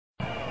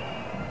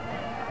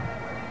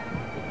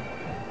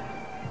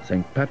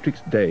St.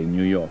 Patrick's Day,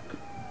 New York.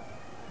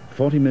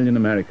 40 million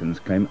Americans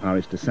claim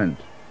Irish descent,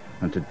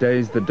 and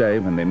today's the day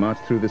when they march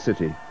through the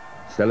city,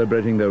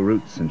 celebrating their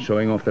roots and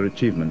showing off their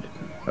achievement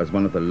as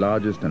one of the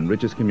largest and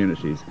richest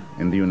communities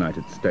in the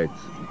United States.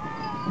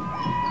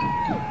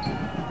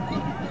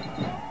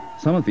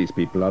 Some of these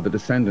people are the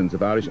descendants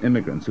of Irish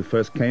immigrants who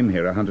first came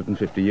here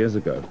 150 years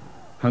ago,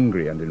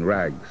 hungry and in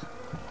rags.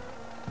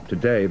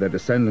 Today, their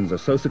descendants are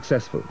so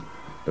successful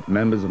that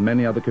members of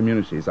many other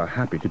communities are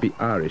happy to be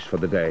Irish for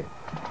the day.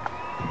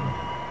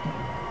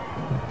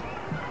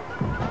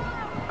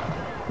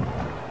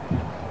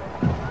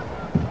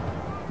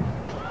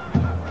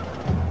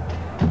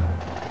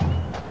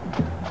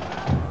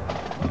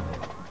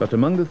 But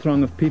among the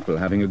throng of people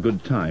having a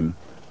good time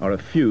are a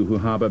few who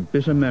harbour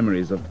bitter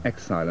memories of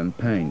exile and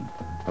pain,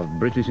 of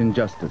British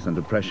injustice and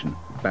oppression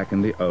back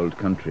in the old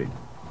country.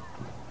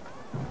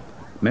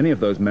 Many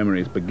of those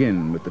memories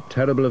begin with the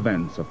terrible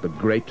events of the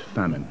Great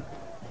Famine.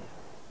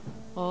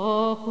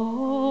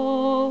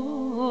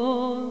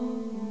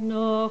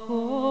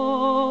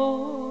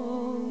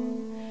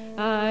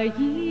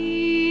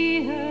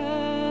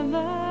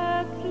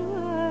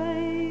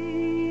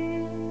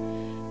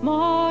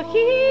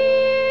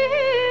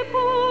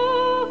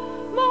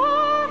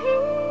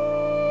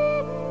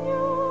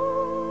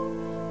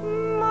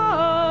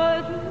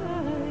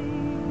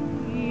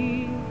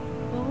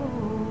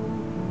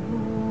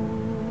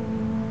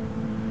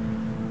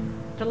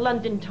 The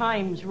London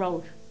Times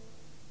wrote,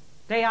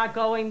 they are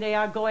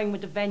going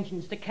with a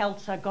vengeance. The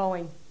Celts are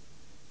going.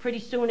 Pretty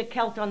soon a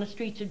Celt on the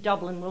streets of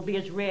Dublin will be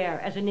as rare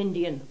as an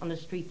Indian on the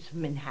streets of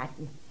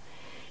Manhattan.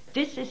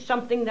 This is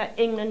something that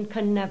England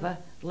can never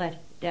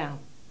let down.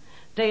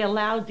 They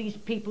allowed these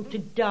people to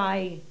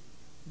die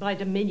by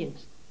the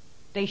millions.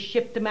 They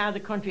shipped them out of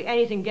the country,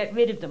 anything, get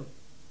rid of them.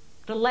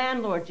 The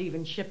landlords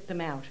even shipped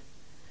them out.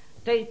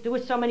 There were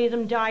so many of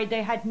them died,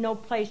 they had no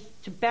place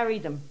to bury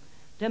them.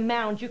 The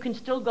mounds, you can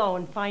still go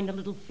and find a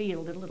little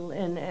field, a little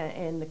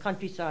in the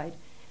countryside.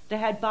 They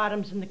had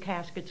bottoms in the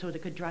casket so they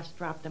could just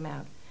drop them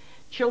out.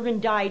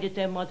 Children died at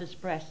their mother's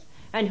breast,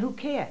 and who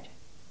cared?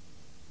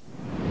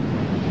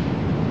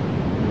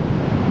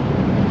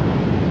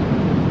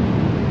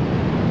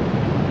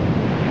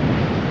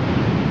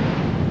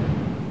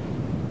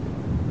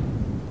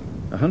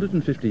 A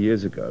 150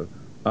 years ago,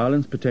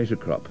 Ireland's potato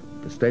crop,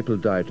 the staple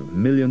diet of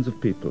millions of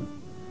people,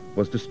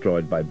 was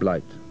destroyed by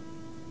blight.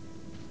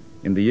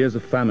 In the years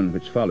of famine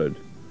which followed,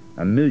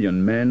 1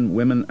 million men,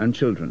 women and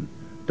children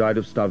died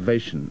of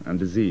starvation and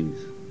disease.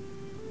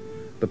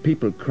 The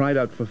people cried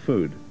out for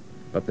food,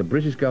 but the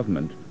British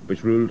government,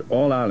 which ruled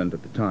all Ireland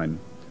at the time,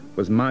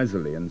 was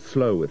miserly and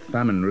slow with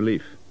famine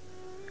relief,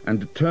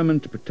 and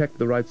determined to protect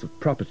the rights of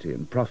property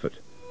and profit,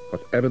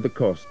 whatever the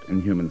cost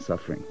in human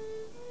suffering.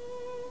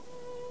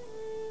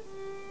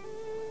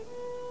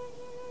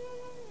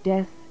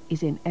 Death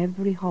is in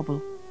every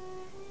hovel.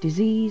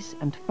 Disease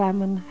and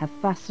famine have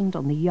fastened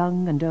on the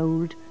young and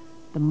old,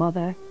 the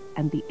mother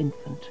and the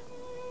infant.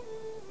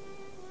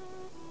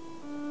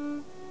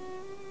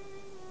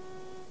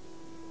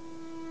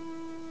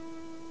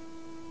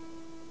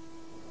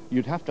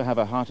 You'd have to have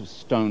a heart of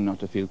stone not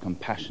to feel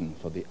compassion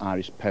for the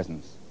Irish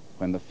peasants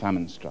when the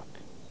famine struck.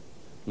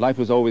 Life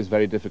was always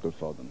very difficult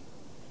for them.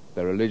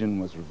 Their religion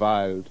was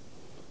reviled,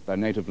 their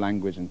native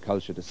language and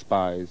culture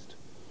despised.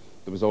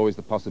 There was always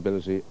the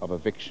possibility of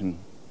eviction,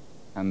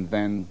 and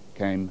then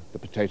came the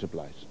potato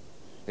blight.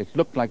 It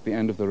looked like the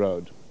end of the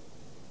road,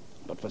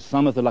 but for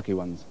some of the lucky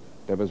ones,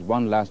 there was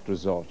one last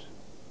resort: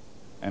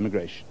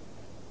 emigration.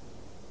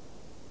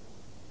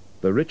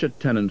 The richer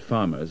tenant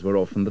farmers were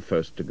often the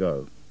first to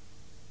go.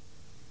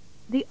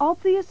 The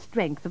obvious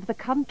strength of the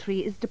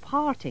country is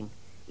departing.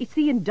 It's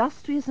the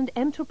industrious and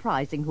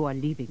enterprising who are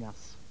leaving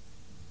us.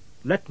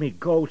 Let me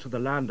go to the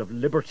land of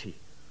liberty.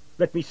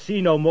 Let me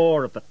see no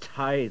more of the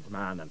tithe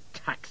man and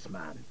tax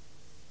man.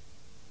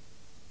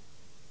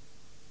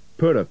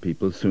 Poorer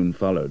people soon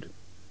followed.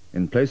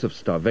 In place of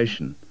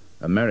starvation,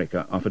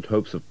 America offered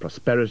hopes of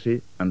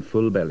prosperity and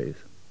full bellies.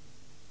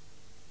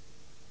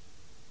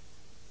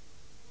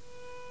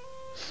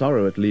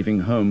 Sorrow at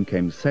leaving home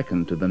came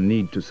second to the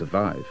need to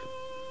survive.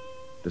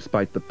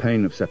 Despite the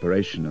pain of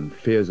separation and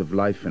fears of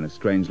life in a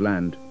strange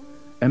land,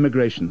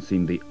 emigration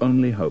seemed the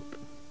only hope.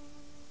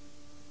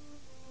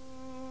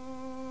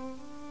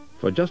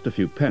 For just a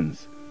few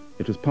pence,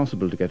 it was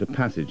possible to get a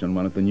passage on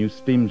one of the new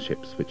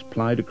steamships which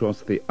plied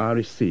across the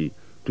Irish Sea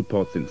to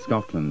ports in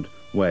Scotland,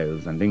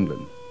 Wales and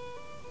England.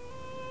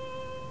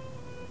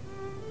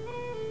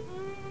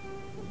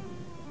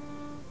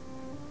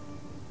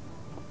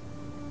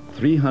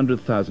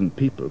 "300,000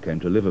 people came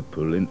to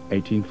Liverpool in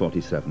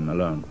 1847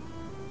 alone.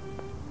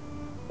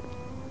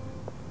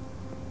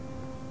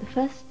 The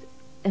first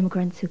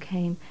immigrants who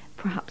came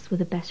perhaps were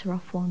the better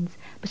off ones,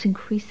 but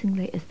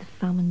increasingly as the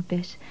famine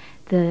bit,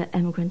 the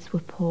immigrants were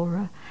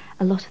poorer.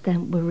 A lot of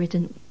them were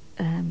ridden,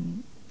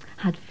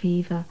 had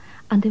fever,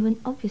 and they were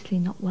obviously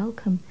not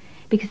welcome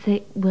because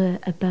they were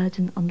a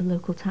burden on the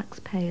local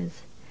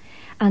taxpayers.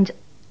 And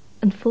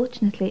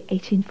unfortunately,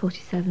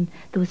 1847,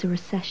 there was a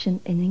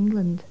recession in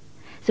England.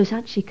 So it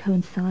actually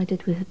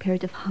coincided with a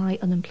period of high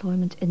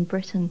unemployment in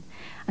Britain.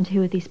 And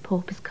who are these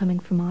paupers coming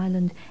from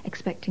Ireland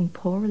expecting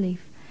poor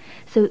relief?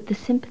 So the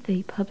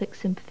sympathy, public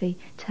sympathy,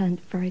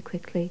 turned very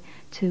quickly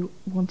to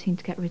wanting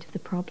to get rid of the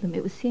problem.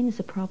 It was seen as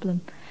a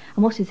problem.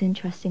 And what is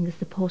interesting is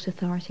the port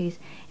authorities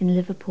in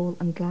Liverpool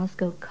and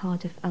Glasgow,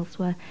 Cardiff,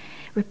 elsewhere,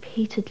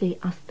 repeatedly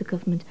asked the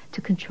government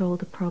to control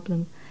the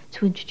problem,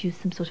 to introduce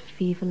some sort of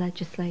fever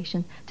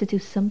legislation, to do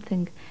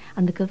something,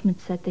 and the government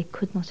said they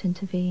could not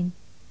intervene.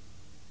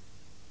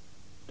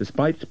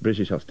 Despite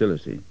British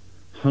hostility,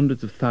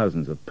 hundreds of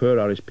thousands of poor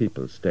Irish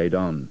people stayed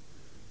on,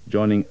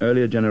 joining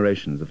earlier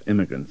generations of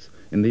immigrants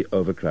in the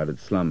overcrowded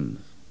slums.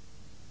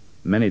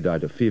 Many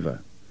died of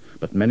fever,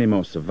 but many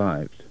more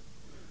survived,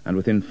 and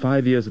within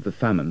 5 years of the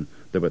famine,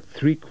 there were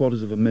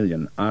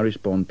 750,000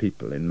 Irish-born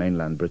people in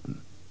mainland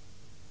Britain.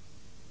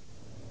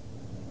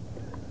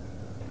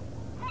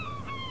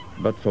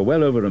 But for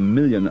well over 1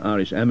 million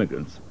Irish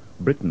emigrants,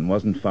 Britain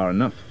wasn't far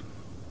enough.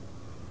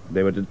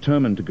 They were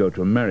determined to go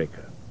to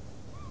America,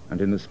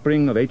 and in the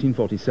spring of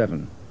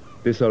 1847,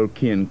 this old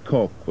quay in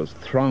Cork was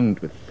thronged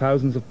with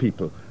thousands of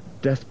people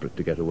desperate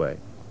to get away.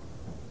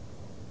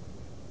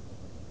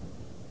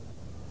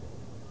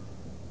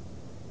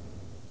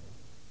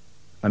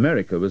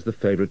 America was the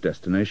favorite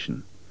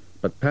destination,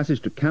 but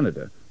passage to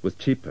Canada was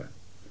cheaper,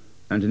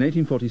 and in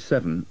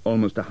 1847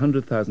 almost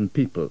 100,000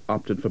 people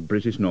opted for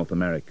British North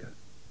America.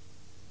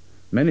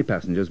 Many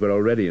passengers were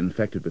already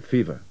infected with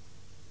fever.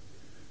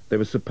 They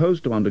were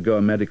supposed to undergo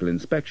a medical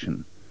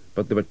inspection,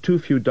 but there were too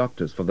few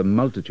doctors for the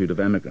multitude of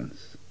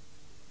emigrants.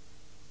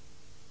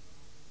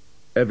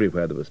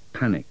 Everywhere there was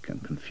panic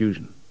and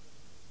confusion.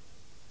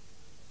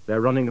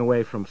 They're running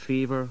away from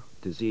fever,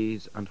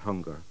 disease and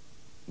hunger,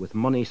 with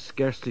money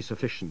scarcely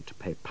sufficient to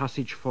pay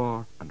passage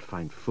for and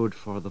find food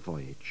for the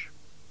voyage.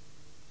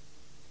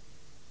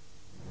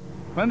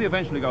 When they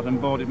eventually got on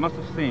board, it must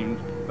have seemed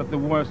that the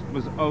worst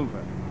was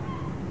over.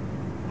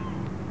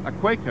 A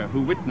Quaker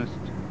who witnessed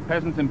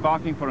peasants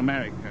embarking for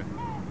America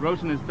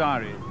wrote in his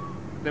diary,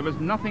 "There was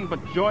nothing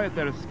but joy at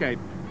their escape,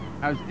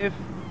 as if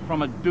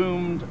from a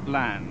doomed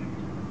land.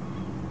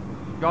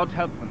 God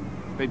help them,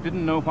 they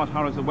didn't know what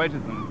horrors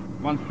awaited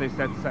them once they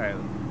set sail."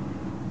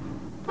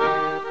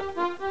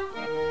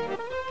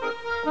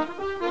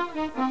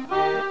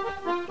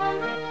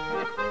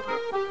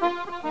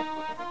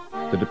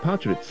 The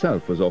departure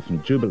itself was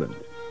often jubilant,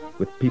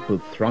 with people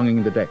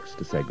thronging the decks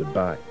to say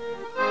goodbye.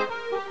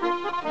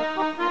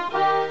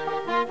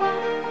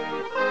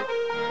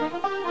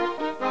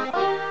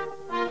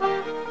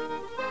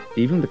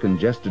 Even the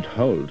congested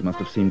hold must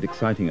have seemed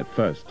exciting at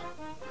first,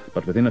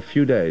 but within a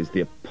few days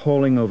the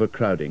appalling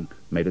overcrowding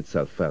made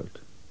itself felt.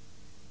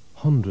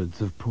 Hundreds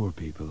of poor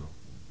people,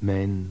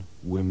 men,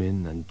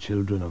 women and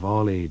children of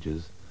all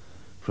ages,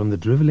 from the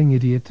drivelling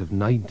idiot of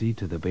 90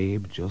 to the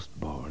babe just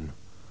born,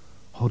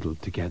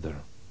 huddled together,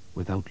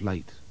 without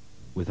light,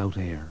 without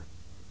air,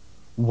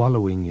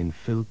 wallowing in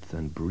filth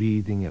and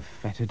breathing a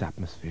fetid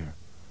atmosphere,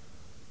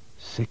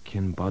 sick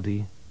in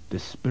body,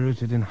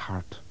 dispirited in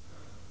heart,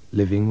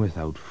 living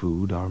without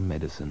food or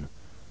medicine,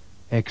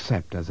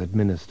 except as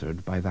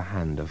administered by the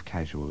hand of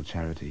casual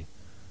charity,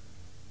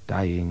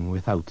 dying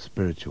without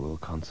spiritual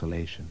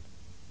consolation.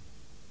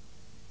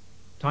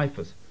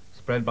 Typhus,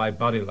 spread by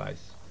body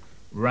lice,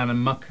 ran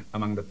amok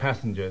among the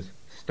passengers,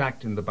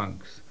 stacked in the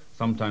bunks.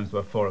 Sometimes there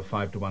were 4 or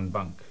 5 to one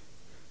bunk.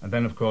 And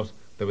then, of course,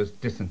 there was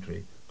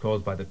dysentery,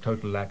 caused by the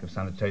total lack of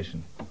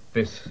sanitation.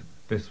 This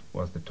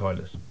was the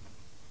toilet.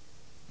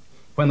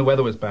 When the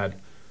weather was bad,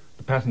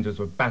 the passengers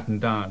were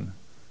battened down,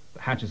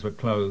 the hatches were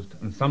closed,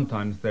 and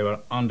sometimes they were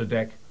under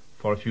deck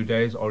for a few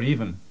days, or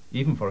even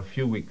for a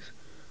few weeks.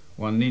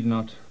 One need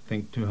not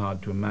think too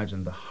hard to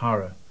imagine the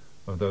horror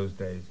of those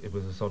days. It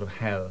was a sort of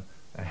hell,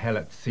 a hell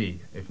at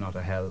sea, if not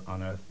a hell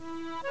on earth.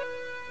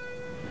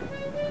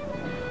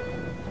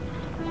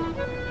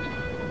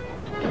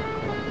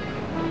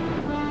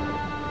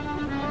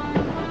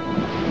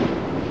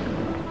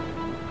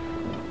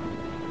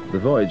 The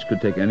voyage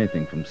could take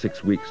anything from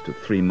 6 weeks to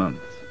 3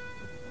 months.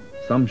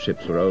 Some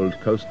ships were old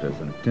coasters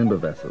and timber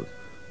vessels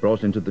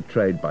brought into the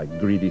trade by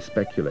greedy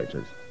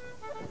speculators.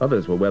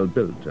 Others were well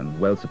built and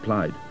well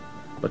supplied,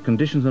 but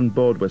conditions on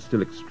board were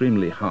still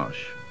extremely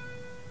harsh.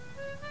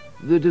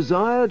 The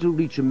desire to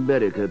reach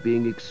America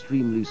being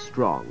extremely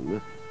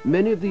strong,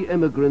 many of the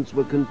emigrants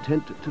were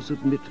content to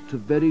submit to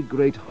very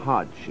great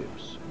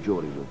hardships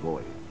during the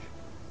voyage.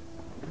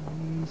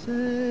 We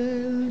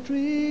sailed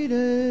 3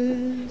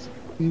 days,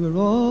 we were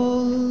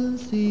all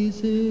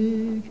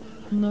seasick,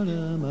 not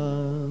a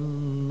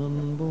man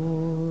on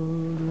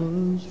board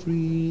was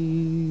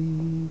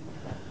free.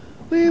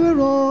 We were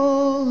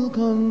all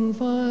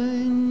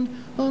confined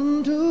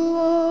unto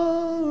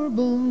our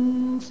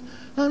bunks,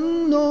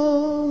 and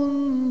no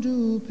one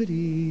to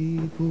pity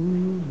poor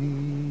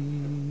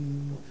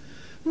me.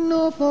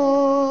 No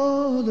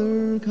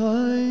father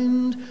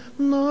kind,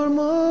 nor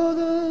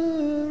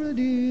mother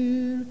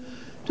dear,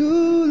 to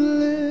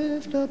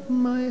lift up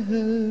my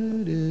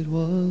head it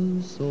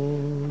was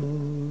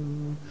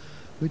sore,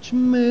 which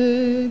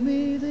made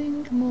me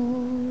think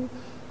more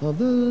of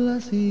the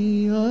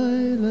lassie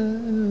I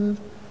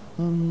left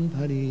on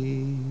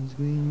Paddy's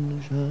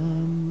green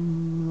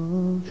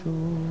shamrock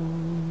shore.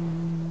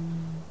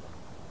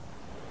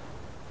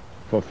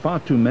 For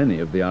far too many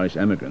of the Irish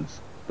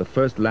emigrants, the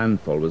first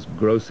landfall was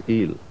Grosse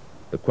Ile,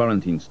 the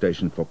quarantine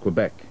station for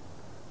Quebec,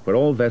 where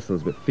all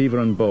vessels with fever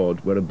on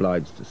board were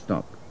obliged to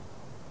stop.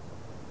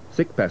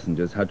 Sick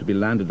passengers had to be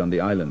landed on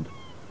the island,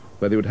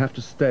 where they would have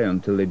to stay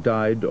until they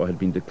died or had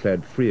been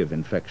declared free of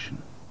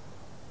infection.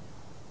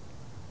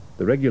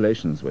 The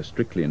regulations were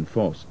strictly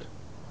enforced,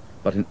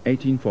 but in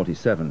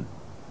 1847,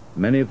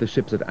 many of the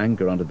ships at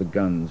anchor under the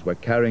guns were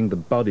carrying the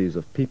bodies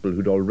of people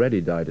who'd already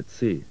died at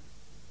sea.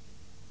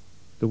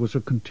 There was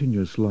a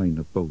continuous line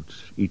of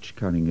boats, each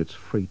carrying its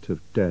freight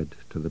of dead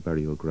to the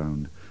burial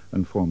ground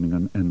and forming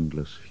an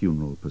endless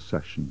funeral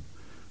procession.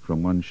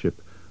 From one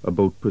ship, a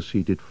boat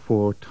proceeded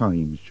 4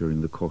 times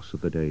during the course of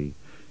the day,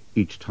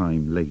 each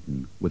time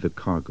laden with a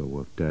cargo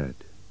of dead.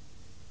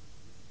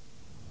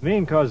 The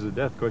main cause of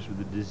death, of course, was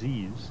the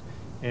disease.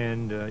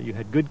 And you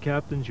had good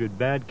captains, you had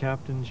bad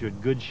captains, you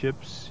had good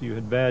ships, you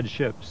had bad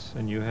ships,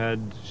 and you had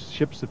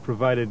ships that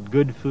provided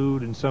good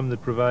food and some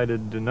that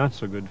provided not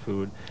so good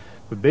food.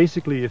 But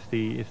basically, if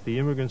the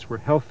immigrants were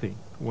healthy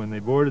when they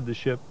boarded the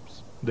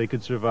ships, they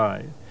could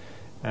survive.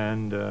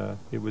 And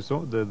it was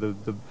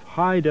the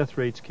high death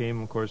rates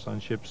came, of course, on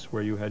ships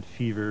where you had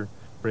fever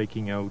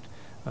breaking out,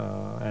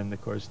 and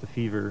of course the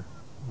fever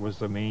was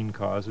the main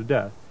cause of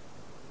death.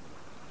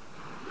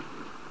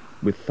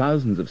 With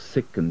thousands of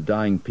sick and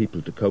dying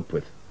people to cope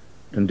with,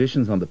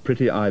 conditions on the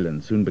pretty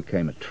island soon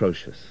became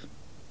atrocious.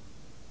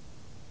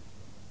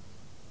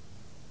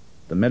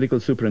 The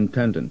medical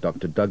superintendent,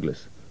 Dr.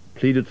 Douglas,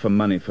 pleaded for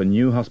money for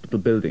new hospital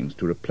buildings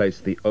to replace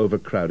the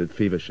overcrowded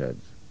fever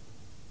sheds.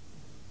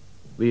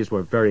 These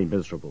were very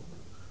miserable,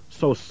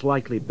 so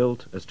slightly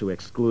built as to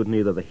exclude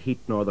neither the heat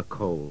nor the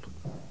cold.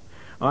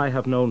 I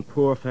have known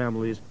poor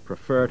families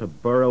prefer to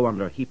burrow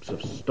under heaps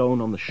of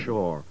stone on the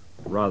shore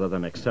rather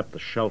than accept the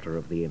shelter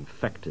of the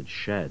infected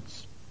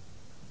sheds.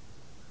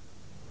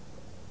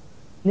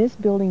 This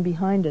building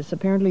behind us,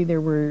 apparently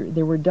there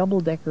were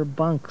double-decker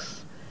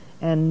bunks,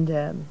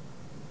 and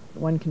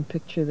one can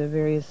picture the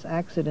various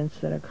accidents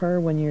that occur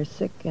when you're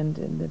sick and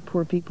the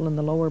poor people in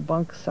the lower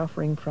bunks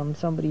suffering from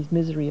somebody's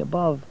misery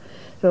above.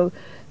 So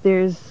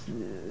there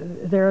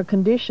are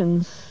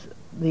conditions,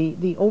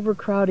 the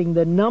overcrowding,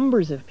 the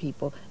numbers of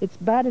people. It's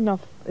bad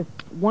enough if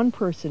one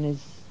person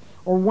is,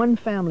 or one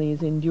family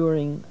is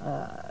enduring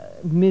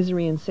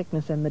misery and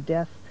sickness and the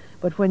death,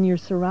 but when you're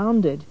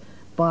surrounded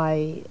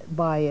by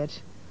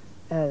it,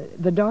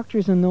 the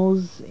doctors and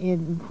those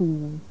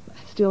who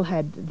still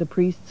had, the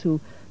priests who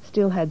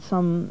still had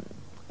some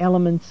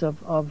elements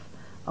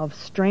of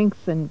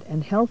strength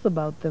and health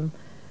about them,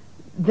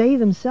 they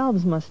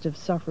themselves must have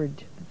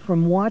suffered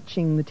from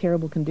watching the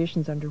terrible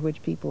conditions under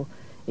which people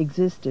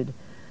existed.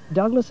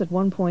 Douglas at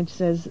one point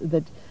says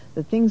that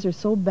things are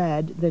so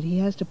bad that he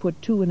has to put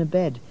 2 in a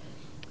bed,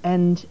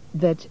 and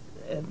that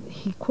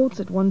he quotes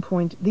at one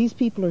point, these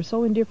people are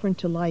so indifferent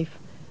to life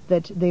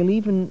that they'll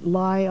even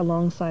lie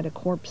alongside a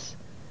corpse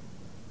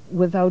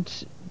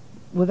without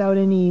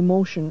any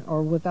emotion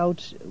or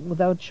without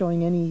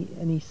showing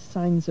any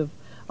signs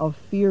of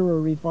fear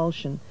or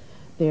revulsion.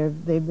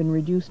 They've been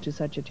reduced to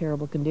such a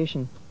terrible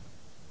condition.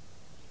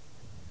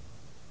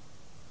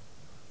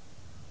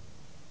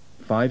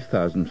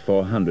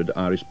 5,400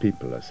 Irish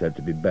people are said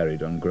to be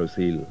buried on Grosse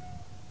Ile.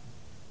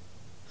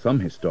 Some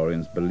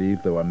historians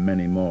believe there were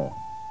many more.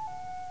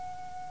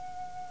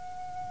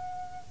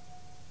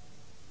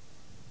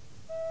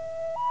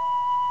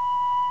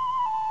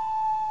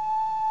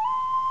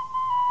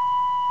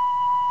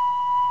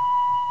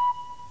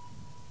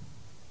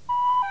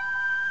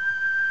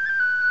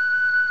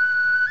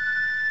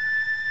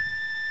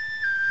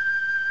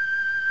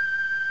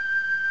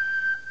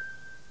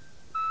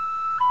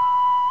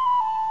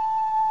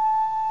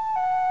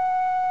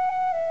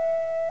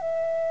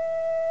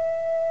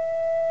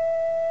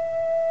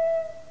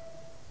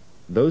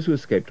 Those who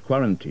escaped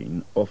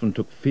quarantine often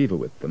took fever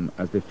with them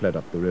as they fled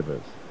up the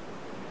rivers.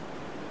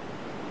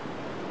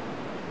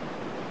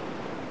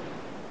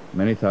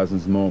 Many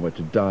thousands more were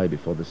to die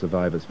before the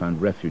survivors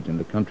found refuge in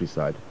the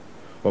countryside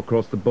or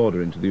crossed the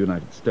border into the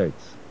United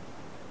States.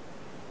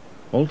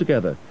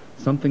 Altogether,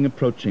 something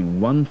approaching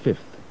 1/5,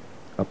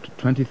 up to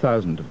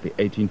 20,000 of the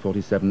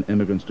 1847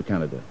 immigrants to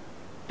Canada,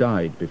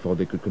 died before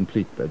they could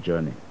complete their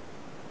journey.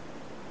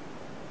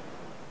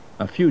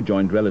 A few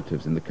joined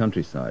relatives in the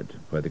countryside,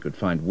 where they could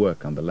find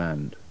work on the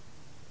land.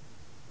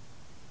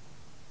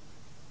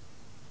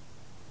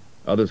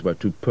 Others were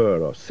too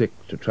poor or sick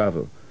to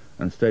travel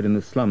and stayed in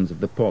the slums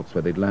of the ports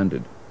where they'd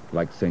landed,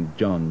 like St.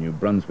 John, New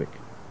Brunswick,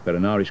 where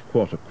an Irish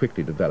quarter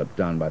quickly developed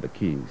down by the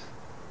quays.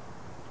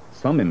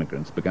 Some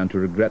immigrants began to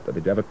regret that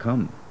they'd ever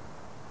come.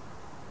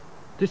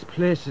 This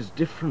place is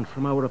different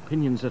from our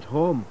opinions at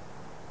home.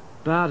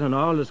 Bad and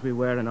all as we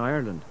were in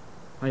Ireland,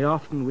 I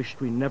often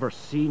wished we never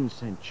seen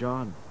St.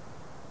 John.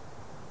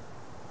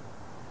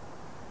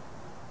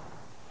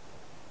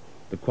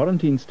 The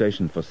quarantine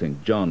station for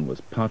St. John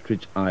was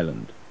Partridge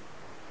Island.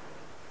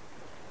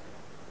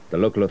 The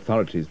local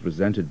authorities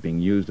resented being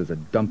used as a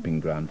dumping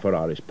ground for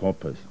Irish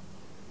paupers.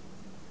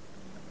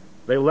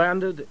 They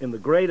landed in the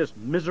greatest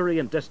misery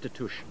and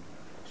destitution,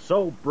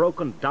 so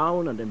broken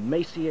down and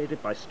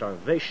emaciated by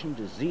starvation,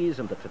 disease,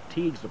 and the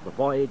fatigues of the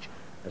voyage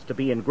as to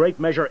be in great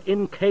measure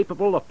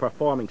incapable of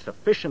performing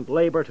sufficient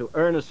labour to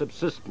earn a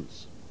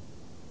subsistence.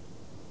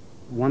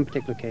 One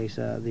particular case,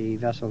 the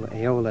vessel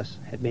Aeolus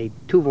had made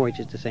 2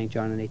 voyages to St.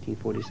 John in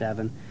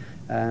 1847,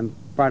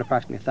 brought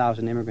approximately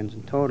 1,000 immigrants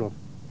in total.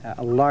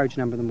 A large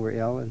number of them were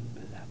ill, and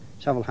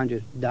several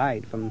hundred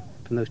died from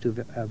those 2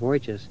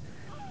 voyages.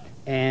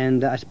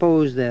 And I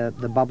suppose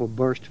the bubble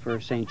burst for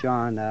St.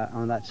 John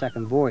on that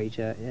second voyage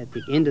at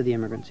the end of the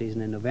immigrant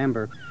season in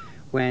November,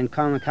 when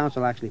Common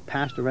Council actually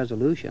passed a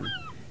resolution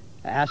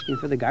asking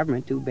for the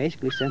government to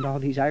basically send all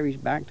these Irish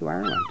back to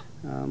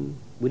Ireland.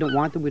 We don't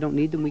want them, we don't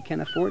need them, we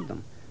can't afford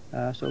them.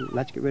 So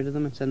let's get rid of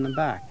them and send them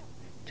back.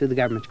 To the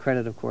government's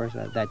credit, of course,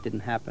 that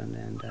didn't happen,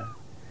 and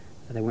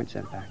they weren't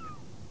sent back.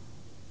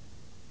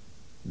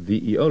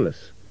 The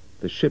Aeolus,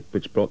 the ship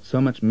which brought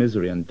so much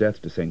misery and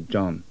death to St.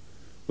 John,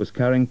 was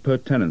carrying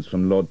purtenance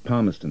from Lord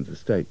Palmerston's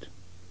estate.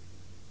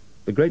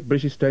 The great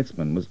British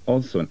statesman was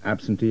also an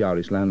absentee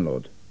Irish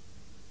landlord.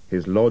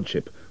 His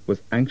lordship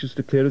was anxious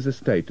to clear his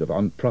estate of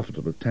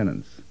unprofitable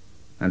tenants,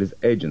 and his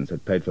agents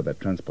had paid for their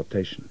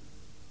transportation.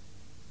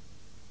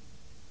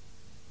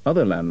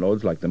 Other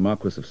landlords, like the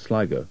Marquis of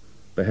Sligo,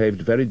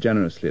 behaved very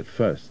generously at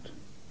first,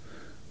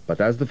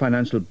 but as the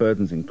financial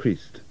burdens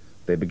increased,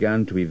 they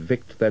began to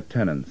evict their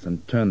tenants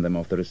and turn them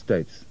off their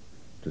estates,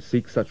 to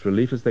seek such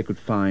relief as they could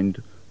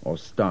find or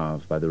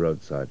starve by the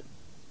roadside.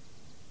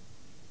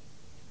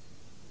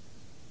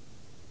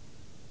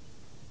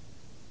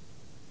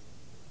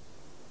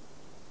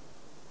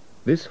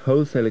 This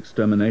wholesale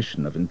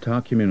extermination of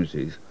entire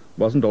communities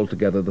wasn't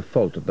altogether the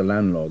fault of the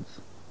landlords.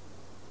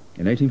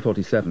 In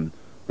 1847,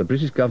 the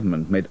British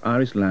government made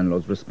Irish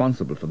landlords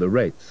responsible for the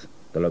rates,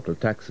 the local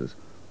taxes,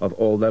 of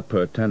all their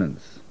poor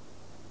tenants.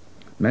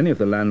 Many of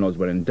the landlords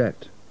were in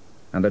debt,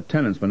 and their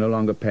tenants were no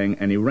longer paying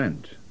any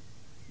rent.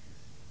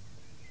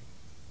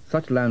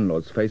 Such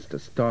landlords faced a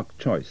stark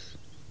choice: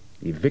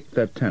 evict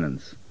their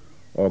tenants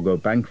or go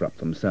bankrupt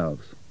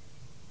themselves.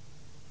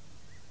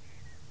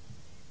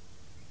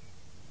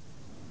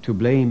 To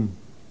blame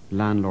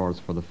landlords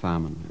for the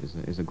famine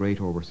is a great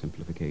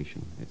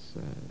oversimplification.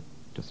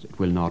 It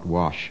will not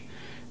wash.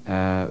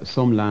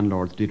 Some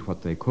landlords did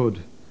what they could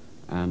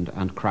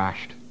and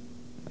crashed,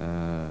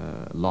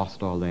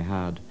 lost all they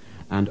had,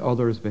 and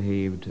others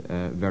behaved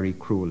very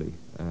cruelly.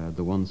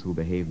 The ones who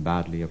behaved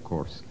badly, of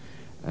course,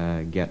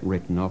 get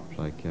written up,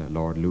 like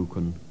Lord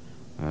Lucan,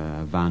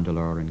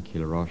 Vandeleur in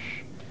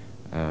Kilrush,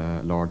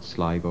 Lord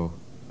Sligo,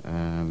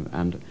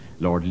 and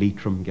Lord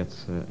Leitrim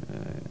gets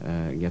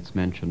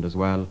mentioned as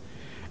well.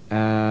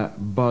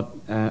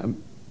 But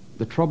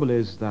the trouble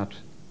is that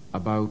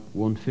about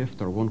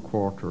 1/5 or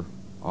 1/4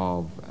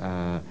 of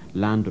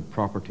landed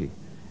property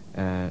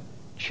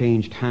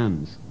changed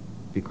hands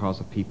because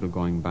of people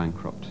going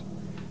bankrupt.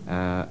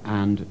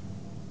 And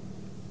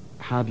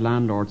had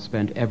landlords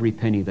spent every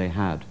penny they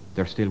had,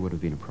 there still would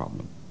have been a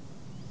problem.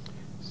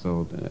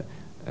 So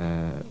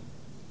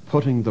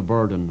putting the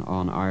burden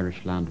on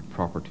Irish landed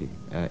property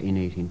in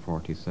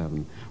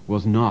 1847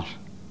 was not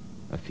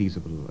a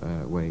feasible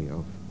way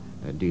of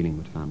dealing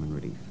with famine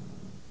relief.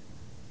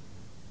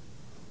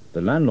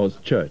 The landlord's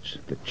church,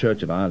 the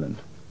Church of Ireland,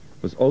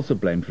 was also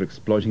blamed for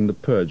exploiting the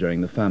poor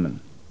during the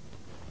famine.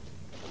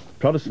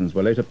 Protestants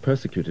were later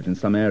persecuted in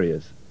some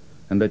areas,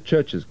 and their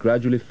churches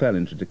gradually fell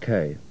into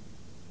decay.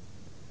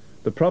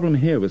 The problem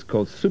here was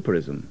called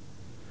superism,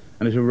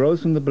 and it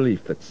arose from the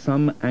belief that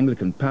some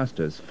Anglican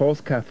pastors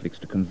forced Catholics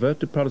to convert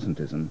to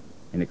Protestantism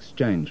in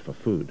exchange for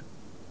food.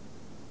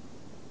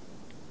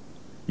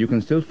 You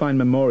can still find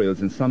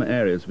memorials in some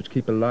areas which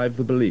keep alive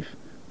the belief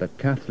that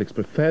Catholics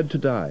preferred to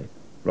die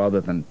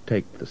rather than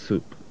take the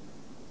soup.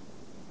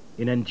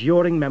 In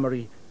enduring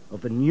memory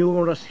of the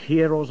numerous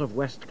heroes of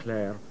West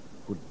Clare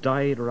who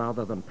died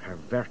rather than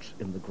pervert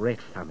in the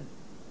Great Famine,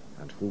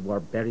 and who were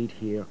buried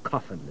here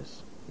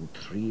coffinless in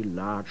 3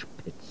 large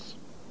pits.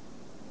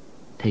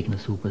 Taking the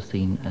soup was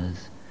seen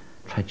as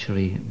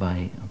treachery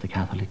by the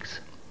Catholics.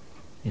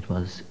 It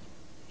was,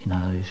 in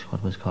Irish,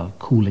 what was called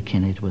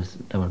cúlaicín. It was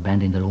they were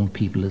bending their own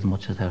people as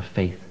much as their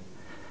faith.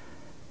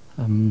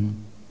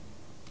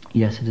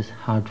 Yes, it is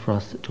hard for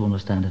us to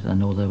understand it. I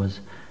know there was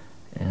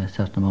a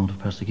certain amount of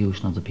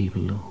persecution of the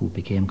people who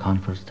became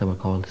converts. They were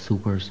called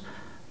supers,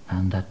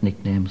 and that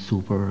nickname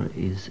super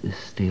is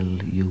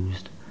still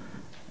used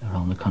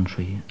around the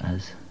country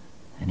as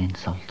an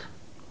insult.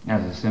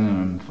 As a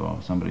synonym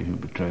for somebody who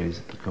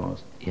betrays the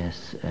cause.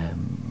 Yes, a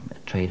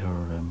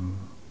traitor,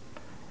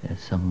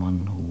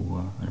 someone who,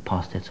 an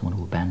apostate, someone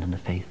who abandoned the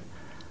faith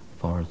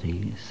for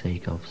the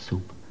sake of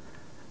soup.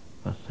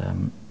 But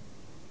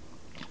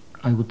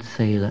I would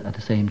say that at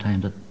the same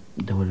time that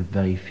there were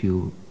very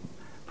few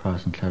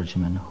Protestant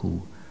clergymen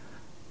who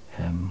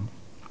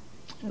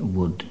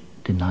would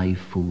deny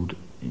food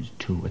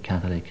to a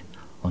Catholic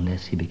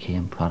unless he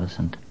became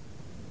Protestant.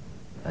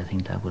 I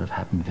think that would have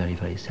happened very,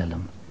 very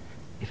seldom,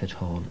 if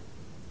at all.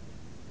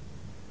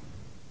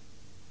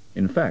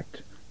 In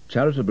fact,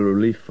 charitable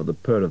relief for the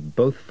poor of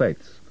both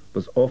faiths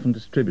was often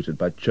distributed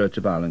by Church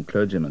of Ireland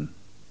clergymen,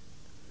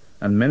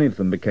 and many of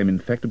them became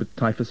infected with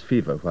typhus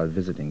fever while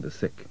visiting the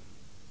sick.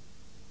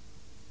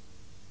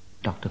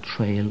 Dr.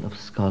 Trail of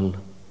Skull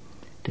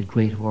did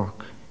great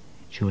work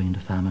during the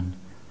famine,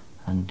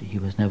 and he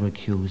was never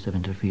accused of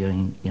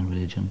interfering in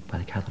religion by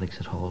the Catholics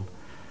at all.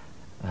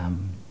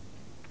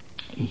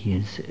 He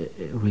is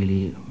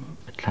really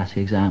a classic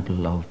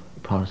example of a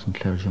Protestant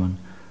clergyman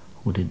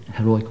who did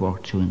heroic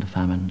work during the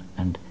famine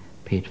and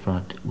paid for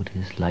it with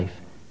his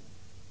life.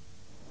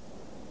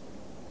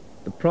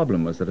 The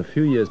problem was that a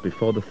few years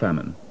before the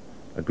famine,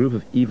 a group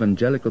of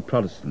evangelical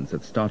Protestants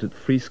had started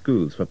free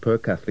schools for poor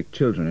Catholic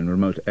children in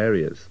remote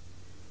areas,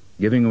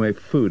 giving away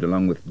food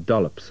along with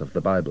dollops of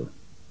the Bible.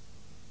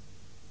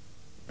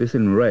 This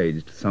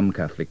enraged some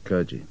Catholic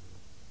clergy.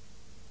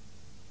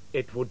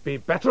 It would be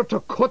better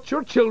to cut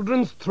your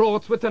children's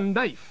throats with a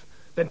knife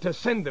than to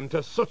send them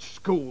to such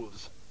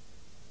schools.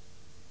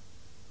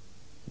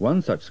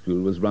 One such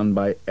school was run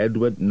by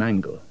Edward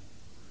Nangle,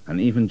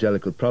 an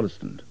evangelical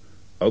Protestant,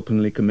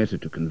 openly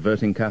committed to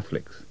converting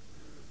Catholics,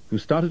 who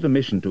started a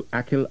mission to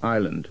Achill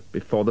Island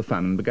before the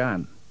famine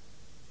began.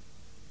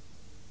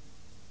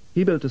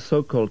 He built a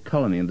so-called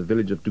colony in the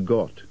village of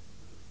Dugort,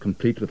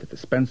 complete with a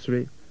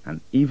dispensary,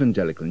 an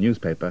evangelical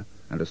newspaper,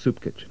 and a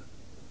soup kitchen.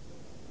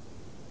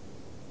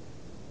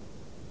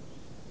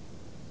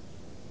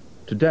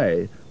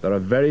 Today, there are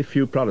very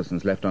few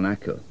Protestants left on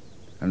Achill,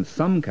 and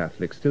some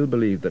Catholics still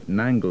believe that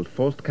Nangle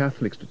forced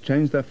Catholics to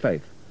change their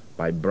faith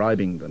by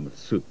bribing them with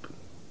soup.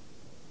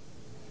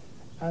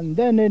 And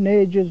then in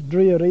ages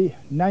dreary,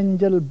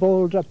 Nangle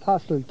bold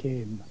apostle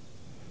came,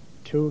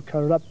 to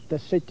corrupt the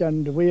sick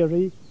and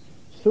weary,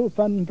 soup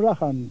and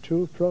brachan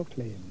to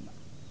proclaim.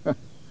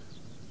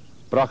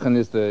 Brachan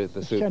is the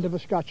It's soup. kind of a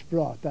Scotch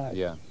broth, that.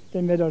 Yeah.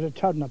 They made out of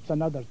turnips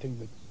and other things,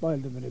 but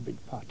boiled them in a big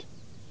pot.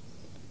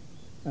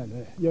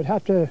 And you'd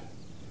have to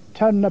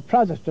turn a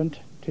Protestant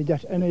to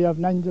get any of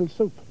Nangle's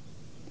soup.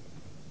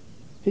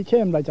 He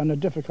came like on a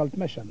difficult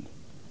mission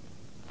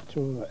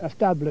to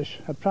establish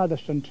a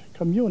Protestant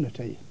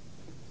community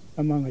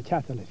among a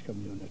Catholic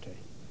community.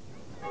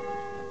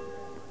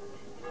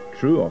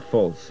 True or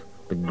false,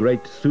 the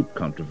great soup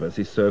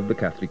controversy served the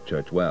Catholic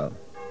Church well.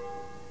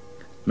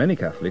 Many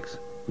Catholics,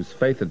 whose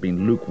faith had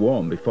been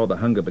lukewarm before the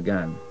hunger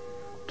began,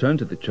 turned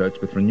to the Church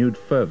with renewed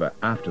fervour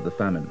after the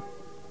famine,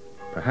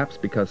 perhaps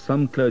because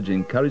some clergy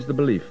encouraged the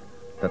belief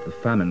that the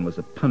famine was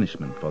a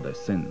punishment for their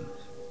sins.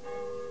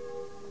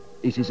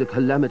 It is a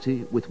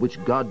calamity with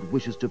which God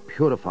wishes to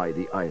purify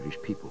the Irish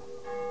people.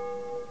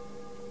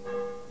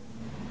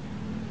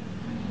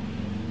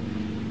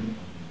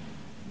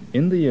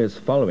 In the years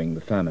following the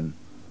famine,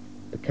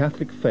 the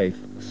Catholic faith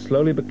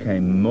slowly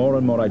became more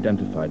and more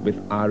identified with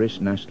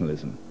Irish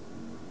nationalism.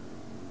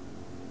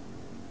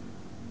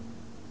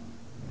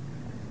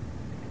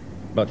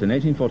 But in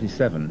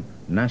 1847,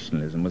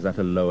 nationalism was at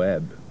a low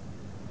ebb.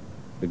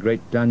 The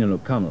great Daniel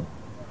O'Connell,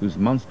 whose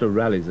monster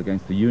rallies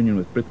against the union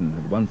with Britain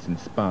had once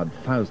inspired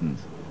thousands,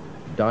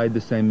 died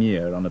the same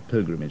year on a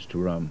pilgrimage to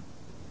Rome.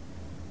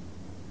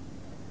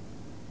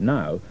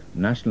 Now,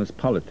 nationalist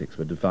politics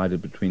were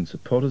divided between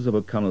supporters of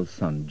O'Connell's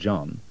son,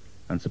 John,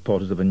 and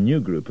supporters of a new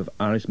group of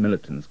Irish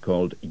militants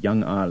called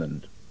Young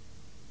Ireland.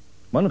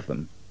 One of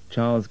them,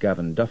 Charles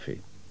Gavin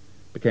Duffy,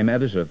 became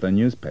editor of their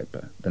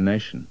newspaper, The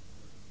Nation,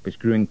 which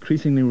grew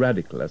increasingly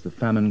radical as the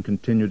famine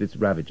continued its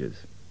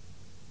ravages.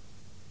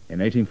 In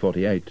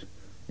 1848,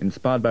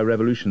 inspired by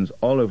revolutions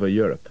all over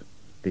Europe,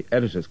 the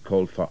editors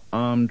called for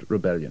armed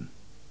rebellion.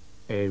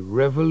 A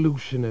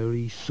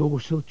revolutionary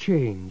social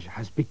change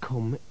has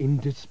become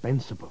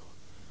indispensable.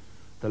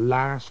 The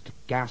last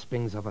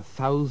gaspings of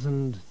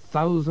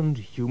 1,000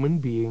 human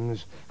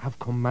beings have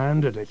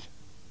commanded it.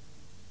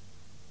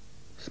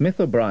 Smith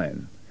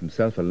O'Brien,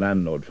 himself a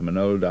landlord from an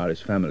old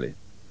Irish family,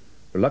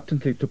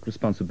 reluctantly took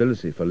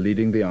responsibility for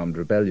leading the armed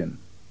rebellion.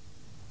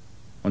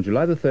 On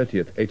July the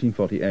 30th,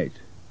 1848,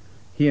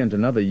 he and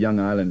another young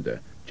Islander,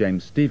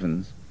 James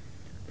Stephens,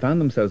 found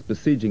themselves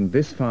besieging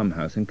this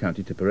farmhouse in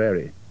County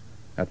Tipperary,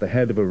 at the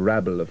head of a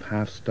rabble of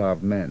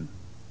half-starved men.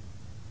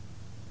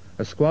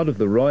 A squad of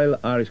the Royal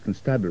Irish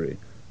Constabulary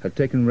had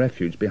taken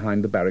refuge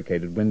behind the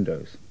barricaded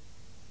windows.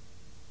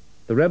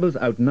 The rebels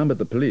outnumbered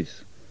the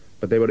police,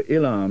 but they were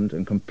ill-armed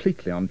and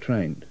completely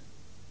untrained.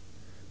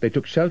 They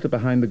took shelter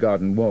behind the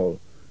garden wall,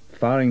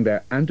 firing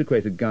their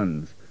antiquated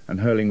guns and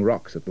hurling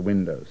rocks at the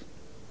windows.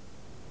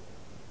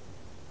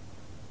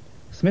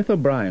 Smith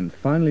O'Brien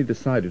finally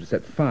decided to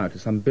set fire to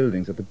some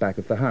buildings at the back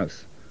of the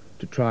house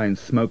to try and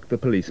smoke the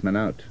policemen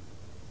out.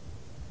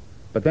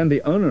 But then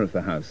the owner of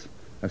the house,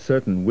 a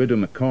certain Widow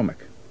McCormack,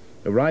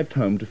 arrived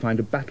home to find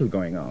a battle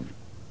going on.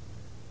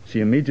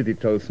 She immediately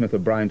told Smith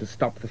O'Brien to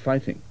stop the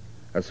fighting,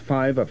 as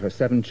 5 of her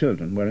 7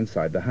 children were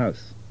inside the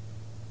house.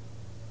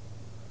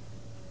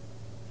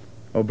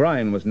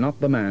 O'Brien was not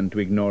the man to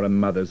ignore a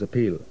mother's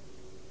appeal.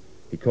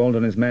 He called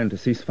on his men to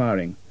cease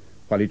firing,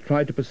 while he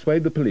tried to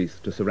persuade the police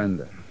to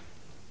surrender.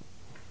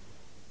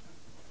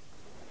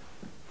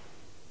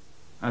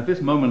 At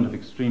this moment of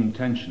extreme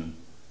tension,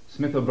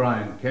 Smith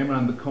O'Brien came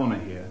around the corner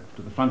here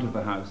to the front of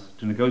the house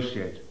to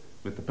negotiate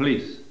with the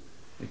police.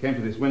 He came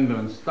to this window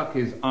and stuck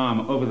his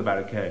arm over the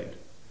barricade.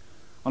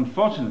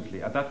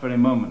 Unfortunately, at that very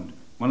moment,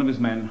 one of his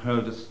men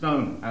hurled a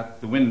stone at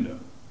the window,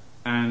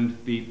 and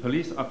the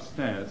police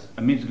upstairs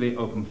immediately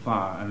opened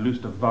fire and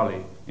loosed a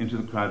volley into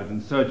the crowd of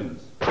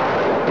insurgents.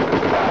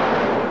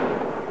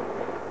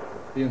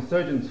 The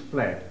insurgents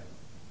fled.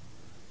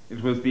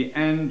 It was the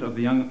end of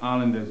the Young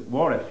Irelanders'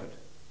 war effort,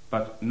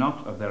 but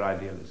not of their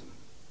idealism.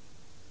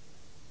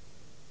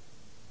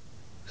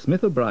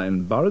 Smith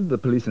O'Brien borrowed the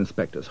police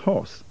inspector's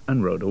horse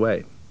and rode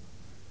away.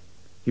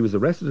 He was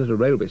arrested at a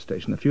railway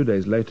station a few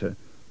days later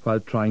while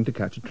trying to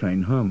catch a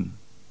train home.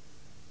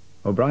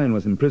 O'Brien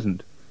was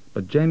imprisoned,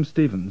 but James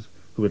Stephens,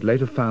 who had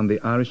later found the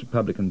Irish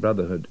Republican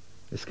Brotherhood,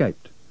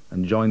 escaped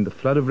and joined the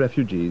flood of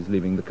refugees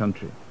leaving the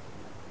country.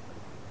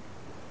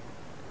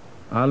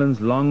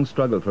 Ireland's long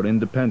struggle for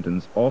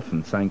independence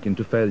often sank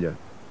into failure,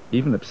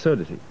 even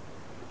absurdity,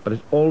 but it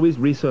always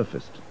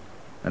resurfaced,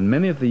 and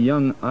many of the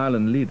young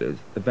Ireland leaders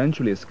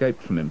eventually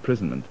escaped from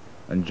imprisonment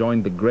and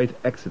joined the great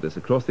exodus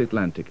across the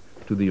Atlantic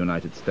to the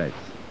United States.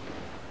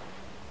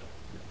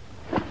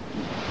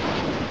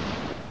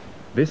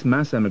 This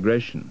mass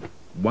emigration,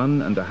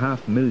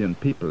 1.5 million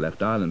people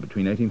left Ireland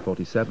between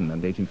 1847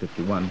 and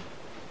 1851,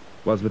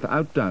 was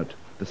without doubt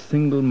the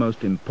single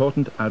most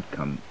important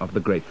outcome of the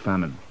Great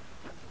Famine.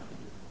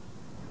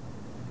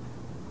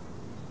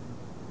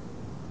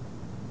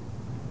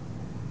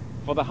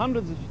 For the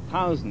hundreds of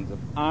thousands of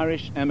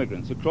Irish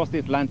emigrants who crossed the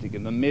Atlantic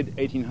in the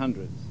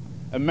mid-1800s,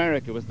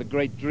 America was the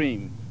great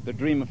dream, the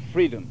dream of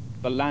freedom,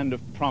 the land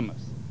of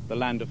promise, the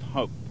land of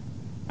hope.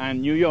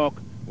 And New York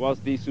was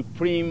the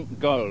supreme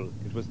goal.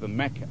 It was the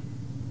Mecca.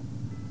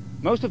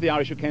 Most of the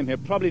Irish who came here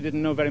probably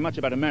didn't know very much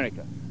about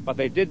America, but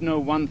they did know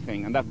one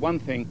thing, and that one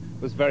thing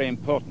was very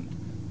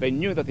important. They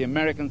knew that the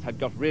Americans had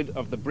got rid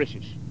of the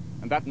British,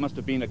 and that must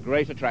have been a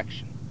great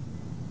attraction.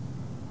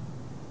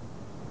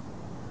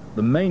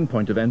 The main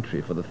point of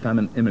entry for the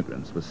famine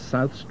immigrants was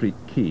South Street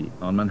Quay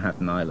on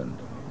Manhattan Island.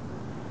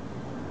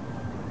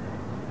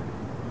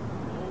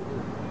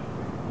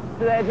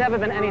 There's never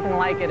been anything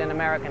like it in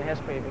American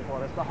history before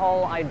this. The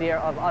whole idea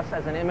of us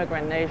as an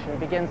immigrant nation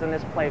begins in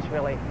this place,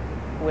 really,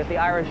 with the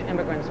Irish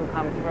immigrants who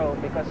come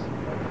through, because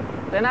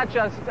they're not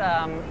just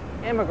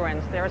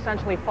immigrants, they're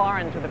essentially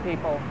foreign to the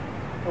people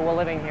who were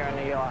living here in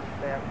New York.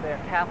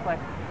 They're Catholic,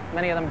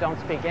 many of them don't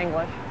speak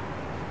English,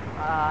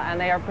 and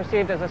they are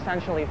perceived as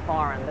essentially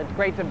foreign. The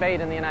great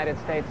debate in the United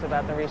States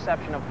about the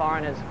reception of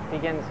foreigners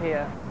begins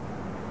here.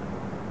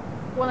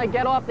 When they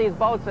get off these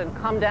boats and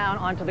come down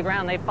onto the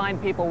ground, they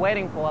find people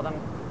waiting for them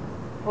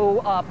who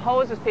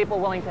pose as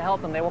people willing to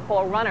help them. They were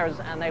called runners,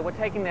 and they were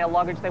taking their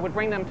luggage. They would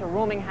bring them to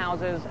rooming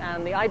houses,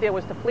 and the idea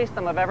was to fleece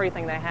them of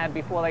everything they had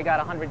before they got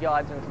 100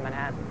 yards into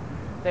Manhattan.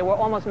 There were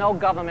almost no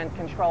government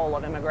control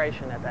of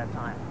immigration at that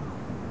time.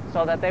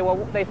 So that they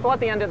thought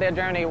the end of their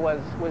journey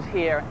was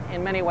here.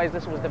 In many ways,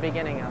 this was the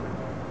beginning of it.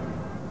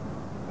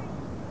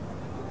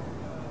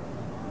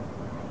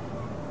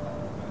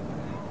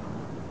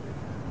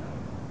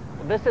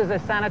 This is a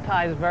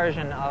sanitized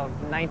version of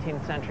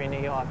 19th century New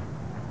York.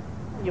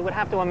 You would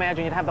have to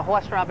imagine you'd have the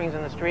horse droppings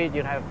in the street,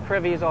 you'd have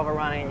privies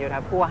overrunning, you'd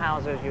have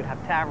poorhouses, you'd have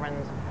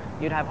taverns,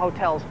 you'd have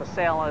hotels for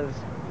sailors,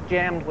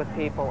 jammed with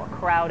people, a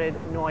crowded,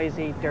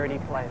 noisy, dirty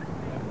place.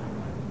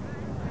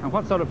 And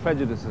what sort of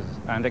prejudices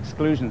and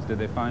exclusions did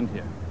they find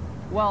here?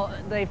 Well,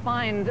 they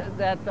find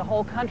that the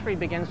whole country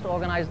begins to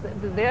organize.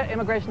 Their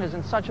immigration is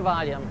in such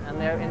volume, and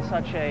they're in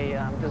such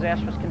a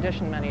disastrous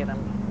condition, many of them,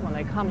 when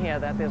they come here,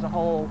 that there's a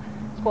whole,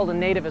 it's called a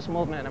nativist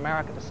movement in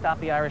America to stop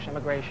the Irish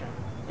immigration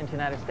into the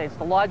United States.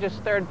 The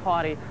largest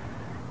third-party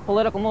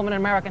political movement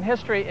in American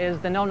history is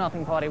the Know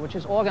Nothing Party, which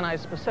is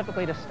organized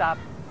specifically to stop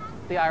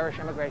the Irish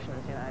immigration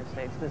into the United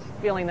States. This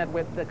feeling that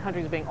the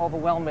country is being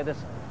overwhelmed by this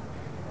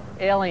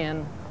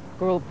alien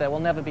group that will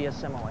never be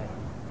assimilated.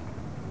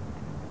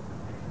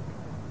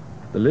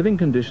 The living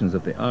conditions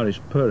of the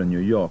Irish poor in New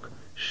York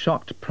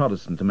shocked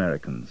Protestant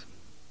Americans.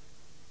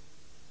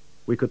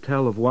 We could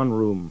tell of one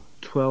room,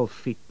 12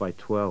 feet by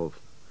 12,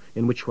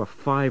 in which were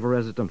 5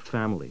 resident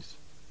families.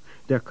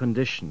 Their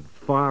condition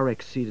far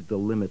exceeded the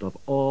limit of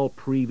all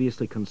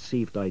previously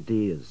conceived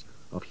ideas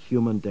of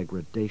human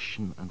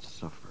degradation and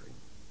suffering.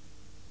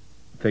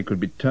 They could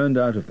be turned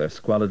out of their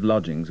squalid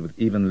lodgings with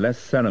even less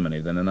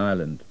ceremony than in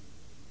Ireland.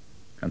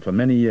 And for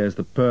many years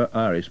the poor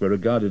Irish were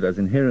regarded as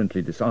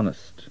inherently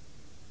dishonest,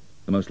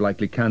 the most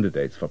likely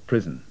candidates for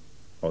prison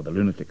or the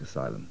lunatic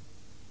asylum.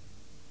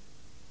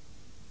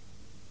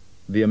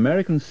 The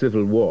American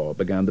Civil War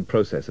began the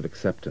process of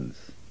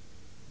acceptance.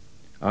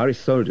 Irish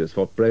soldiers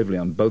fought bravely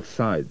on both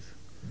sides,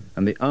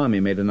 and the army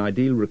made an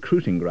ideal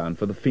recruiting ground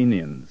for the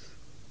Fenians,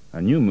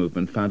 a new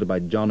movement founded by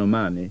John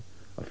O'Mahony,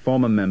 a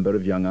former member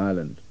of Young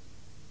Ireland.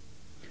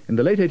 In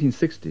the late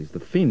 1860s, the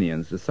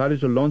Fenians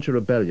decided to launch a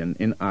rebellion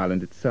in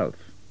Ireland itself.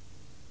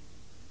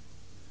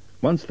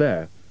 Once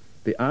there,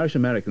 the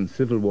Irish-American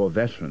Civil War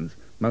veterans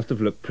must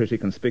have looked pretty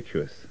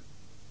conspicuous.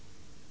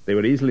 They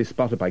were easily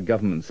spotted by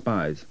government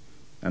spies,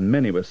 and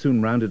many were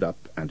soon rounded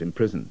up and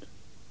imprisoned.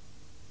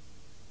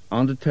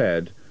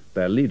 Undeterred,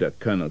 their leader,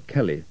 Colonel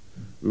Kelly,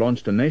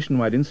 launched a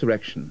nationwide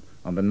insurrection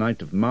on the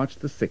night of March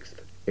the 6th,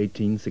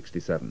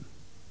 1867.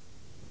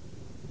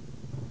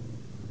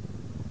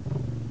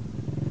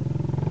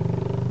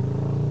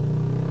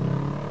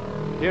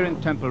 Here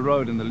in Temple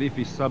Road in the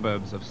leafy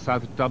suburbs of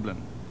South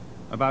Dublin,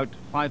 about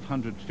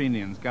 500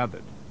 Fenians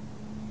gathered.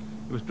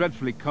 It was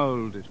dreadfully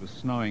cold, it was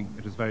snowing,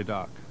 it was very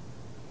dark.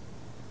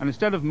 And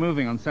instead of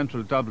moving on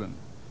central Dublin,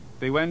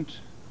 they went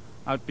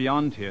out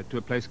beyond here to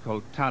a place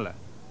called Tala,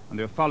 and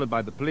they were followed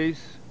by the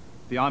police.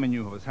 The army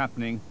knew what was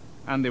happening,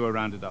 and they were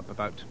rounded up.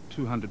 About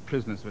 200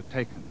 prisoners were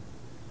taken.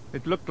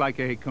 It looked like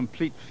a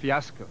complete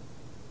fiasco.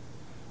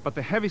 But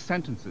the heavy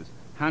sentences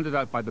handed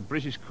out by the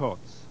British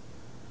courts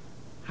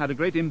had a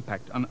great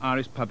impact on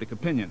Irish public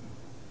opinion.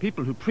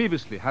 People who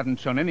previously hadn't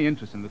shown any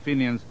interest in the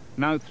Fenians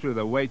now threw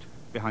their weight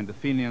behind the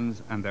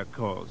Fenians and their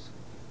cause.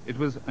 It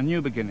was a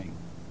new beginning.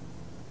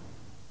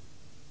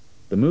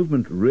 The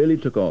movement really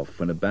took off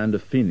when a band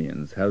of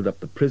Fenians held up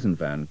the prison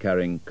van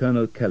carrying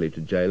Colonel Kelly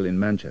to jail in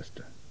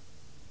Manchester.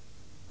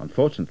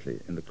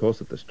 Unfortunately, in the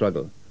course of the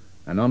struggle,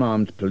 an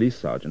unarmed police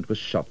sergeant was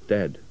shot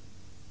dead.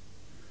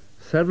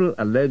 Several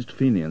alleged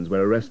Fenians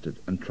were arrested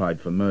and tried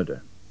for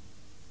murder.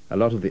 A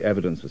lot of the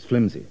evidence was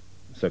flimsy,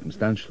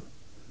 circumstantial,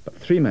 but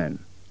 3 men,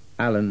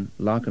 Allen,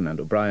 Larkin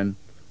and O'Brien,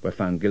 were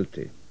found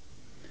guilty.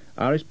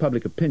 Irish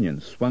public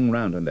opinion swung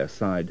round on their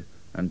side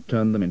and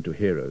turned them into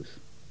heroes.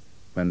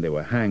 When they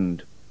were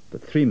hanged, the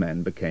 3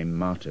 men became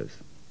martyrs.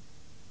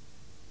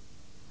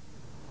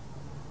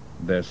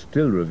 They're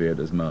still revered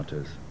as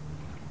martyrs.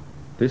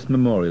 This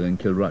memorial in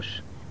Kilrush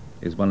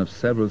is one of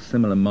several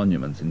similar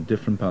monuments in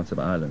different parts of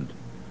Ireland,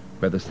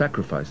 where the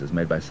sacrifices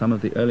made by some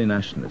of the early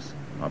nationalists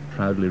are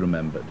proudly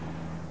remembered.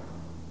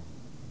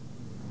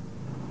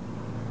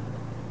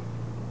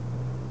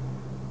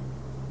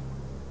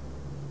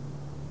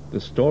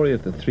 The story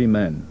of the 3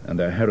 men and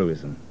their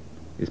heroism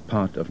is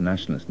part of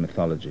nationalist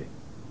mythology.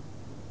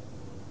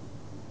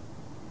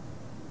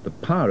 The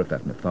power of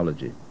that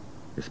mythology,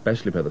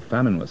 especially where the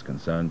famine was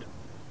concerned,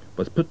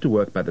 was put to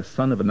work by the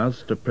son of an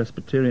Ulster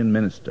Presbyterian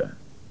minister,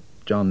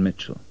 John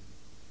Mitchell.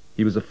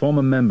 He was a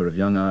former member of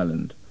Young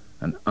Ireland,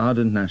 an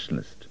ardent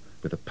nationalist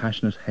with a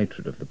passionate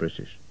hatred of the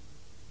British.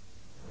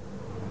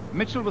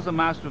 Mitchell was a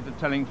master of the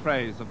telling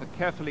phrase, of the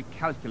carefully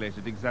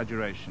calculated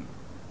exaggeration.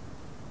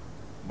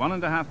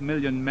 1.5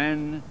 million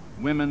men,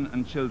 women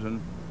and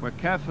children were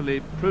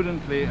carefully,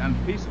 prudently and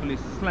peacefully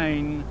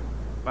slain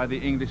by the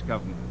English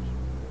government.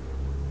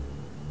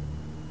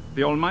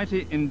 The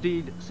Almighty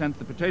indeed sent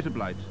the potato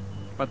blight,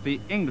 but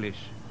the English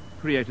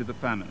created the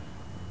famine.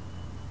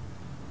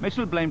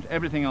 Mitchell blamed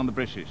everything on the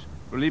British,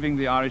 relieving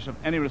the Irish of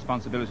any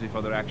responsibility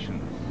for their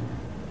actions.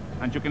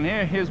 And you can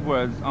hear his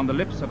words on the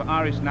lips of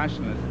Irish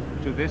nationalists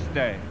to this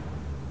day.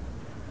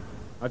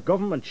 A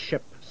government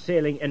ship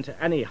sailing into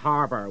any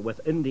harbour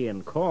with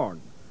Indian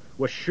corn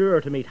was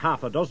sure to meet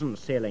 6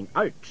 sailing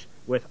out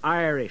with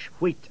Irish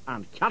wheat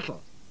and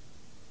cattle.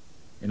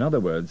 In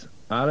other words,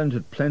 Ireland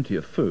had plenty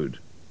of food,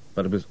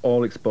 but it was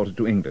all exported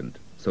to England,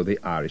 so the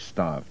Irish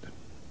starved.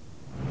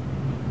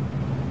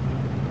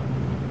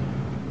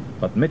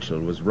 But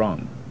Mitchell was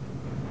wrong.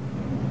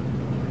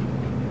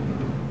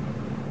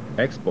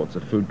 Exports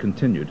of food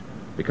continued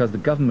because the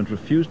government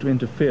refused to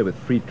interfere with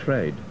free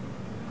trade.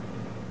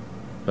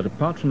 But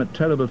apart from a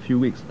terrible few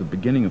weeks at the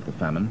beginning of the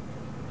famine,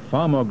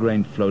 far more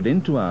grain flowed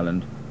into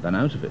Ireland than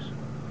out of it.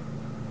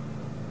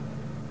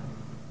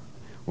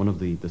 One of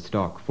the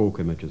stock folk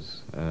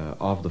images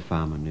of the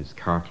famine is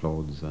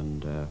cartloads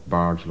and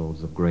barge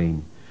loads of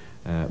grain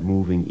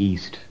moving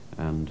east,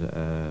 and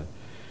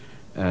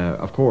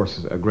of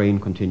course grain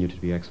continued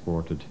to be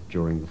exported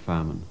during the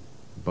famine,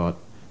 but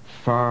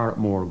far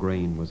more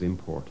grain was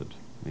imported.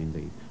 I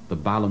mean, the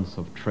balance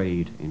of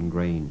trade in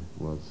grain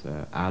was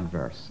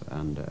adverse,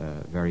 and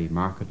very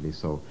markedly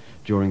so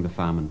during the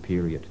famine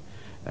period.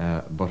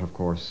 But of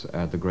course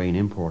the grain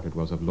imported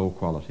was of low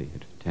quality.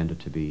 It tended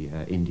to be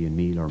Indian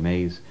meal or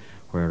maize,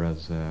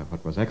 whereas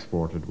what was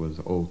exported was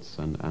oats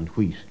and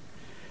wheat.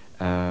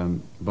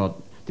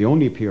 But the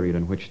only period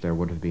in which there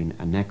would have been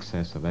an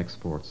excess of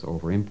exports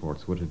over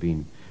imports would have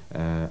been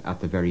at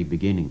the very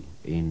beginning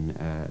in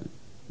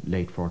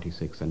late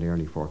 46 and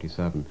early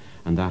 47,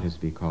 and that is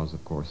because,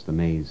 of course, the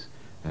maize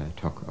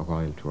took a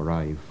while to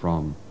arrive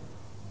from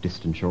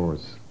distant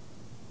shores.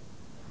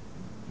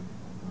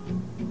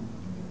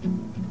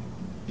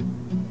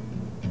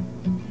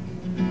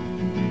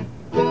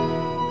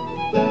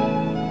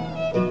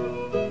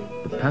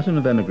 The pattern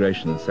of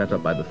emigration set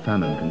up by the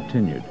famine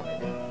continued,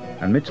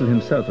 and Mitchell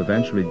himself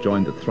eventually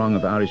joined the throng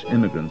of Irish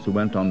immigrants who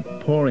went on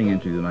pouring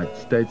into the United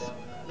States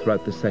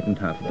throughout the second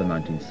half of the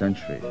 19th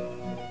century.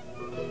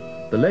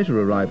 The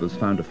later arrivals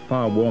found a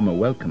far warmer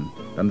welcome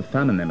than the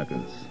famine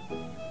emigrants,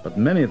 but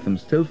many of them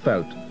still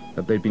felt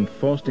that they'd been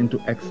forced into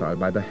exile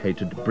by the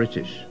hated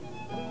British,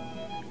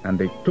 and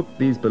they took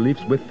these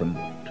beliefs with them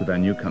to their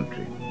new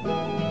country.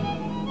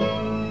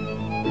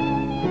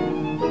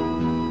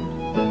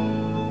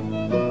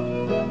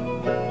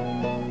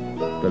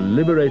 The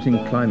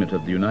liberating climate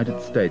of the United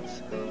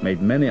States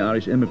made many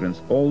Irish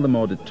immigrants all the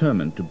more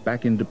determined to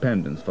back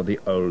independence for the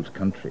old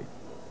country.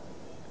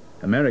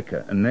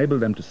 America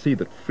enabled them to see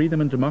that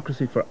freedom and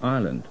democracy for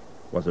Ireland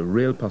was a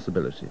real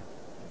possibility.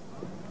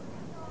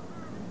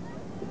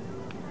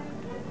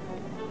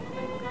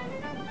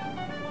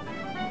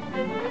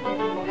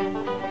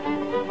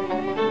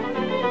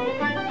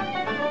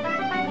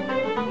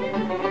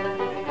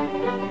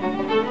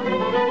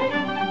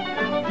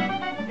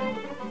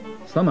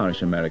 Some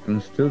Irish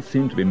Americans still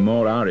seem to be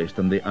more Irish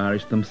than the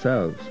Irish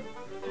themselves,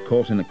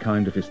 caught in a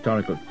kind of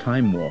historical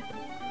time warp,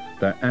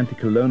 their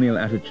anti-colonial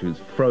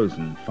attitudes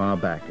frozen far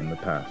back in the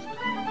past.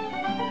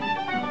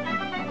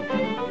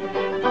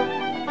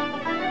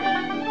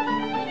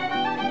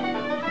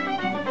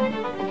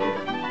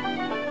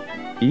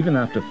 Even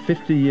after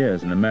 50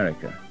 years in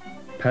America,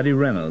 Paddy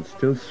Reynolds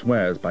still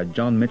swears by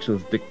John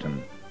Mitchell's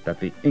dictum that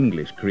the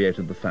English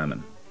created the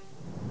famine.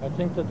 I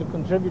think that they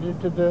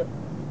contributed to the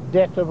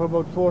death of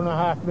about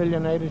 4.5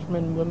 million Irish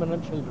men, women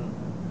and children.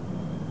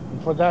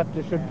 And for that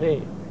they should pay.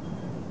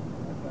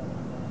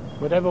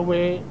 Whatever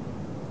way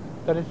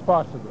that is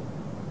possible.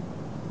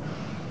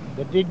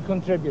 They did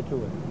contribute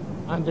to it.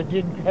 And they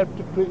did help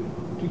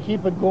to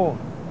keep it going.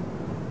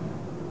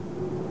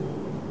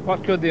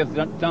 What could they have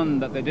done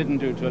that they didn't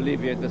do to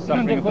alleviate the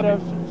suffering They of could the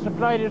have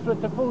supplied us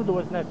with the food that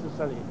was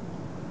necessary.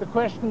 The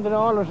question that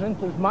always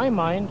enters my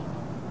mind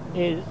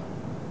is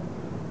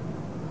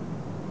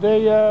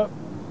the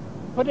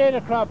potato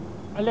crop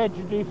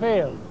allegedly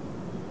failed,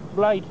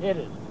 blight hit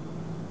it.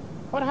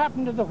 What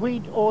happened to the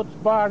wheat, oats,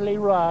 barley,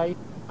 rye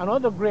and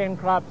other grain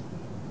crops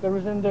that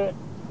was in the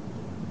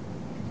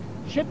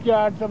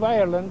shipyards of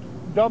Ireland,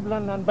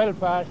 Dublin and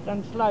Belfast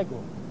and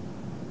Sligo,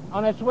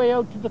 on its way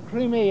out to the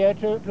Crimea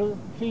to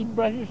feed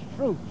British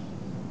troops,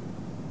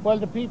 while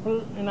the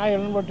people in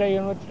Ireland were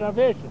dying with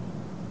starvation?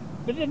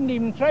 They didn't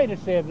even try to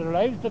save their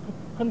lives, they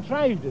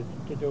contrived it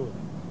to do it.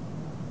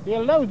 They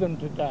allowed them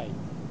to die.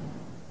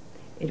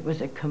 It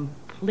was a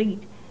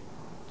complete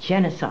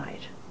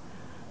genocide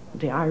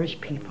of the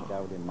Irish people.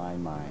 No doubt in my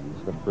mind,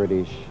 the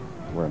British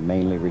were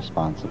mainly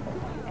responsible.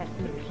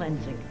 Ethnic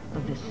cleansing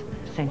of this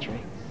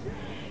century.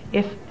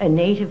 If a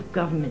native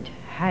government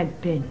had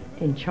been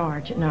in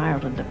charge in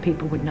Ireland, the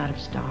people would not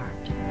have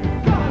starved.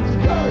 God's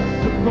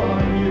curse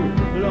upon you,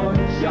 Lord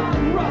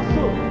John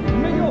Russell.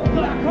 May your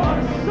black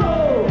heart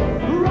soul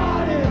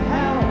rot in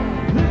hell.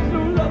 There's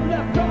no love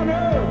left on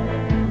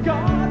earth.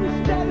 God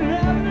is dead in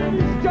heaven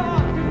and he's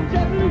dark and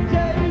deadly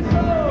days.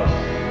 Oh,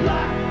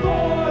 black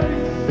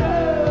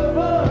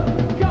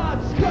 47.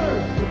 God's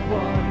curse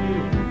upon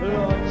you,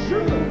 Lord,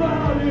 true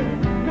about you.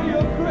 May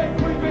your great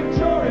Queen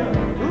Victoria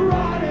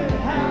rot in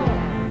hell.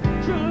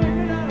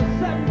 Chilling out a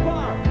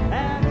 7-bar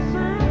and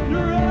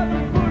surrender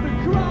heaven for the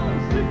crown.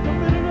 Stick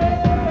them in an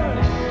air.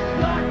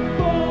 Black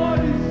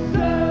 47.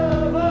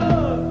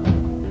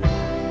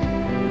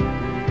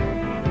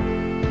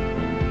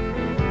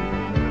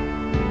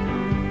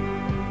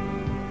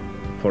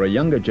 For a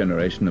younger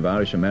generation of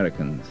Irish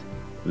Americans,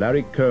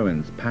 Larry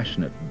Kerwin's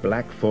passionate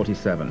Black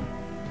 47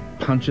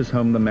 punches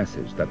home the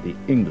message that the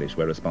English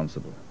were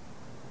responsible.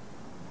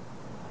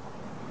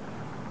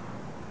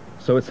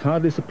 So it's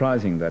hardly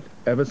surprising that,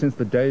 ever since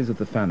the days of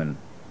the famine,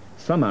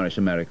 some Irish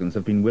Americans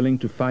have been willing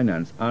to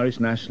finance Irish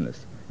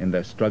nationalists in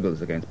their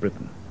struggles against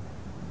Britain.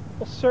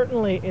 Well,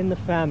 certainly in the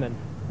famine,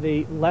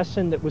 the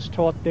lesson that was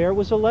taught there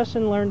was a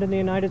lesson learned in the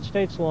United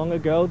States long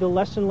ago, the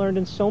lesson learned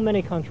in so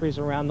many countries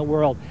around the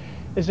world,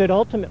 is that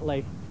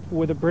ultimately,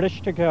 for the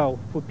British to go,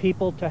 for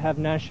people to have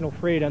national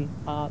freedom,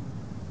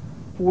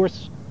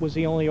 force was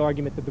the only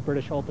argument that the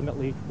British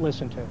ultimately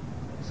listened to.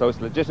 So it's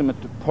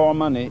legitimate to pour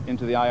money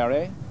into the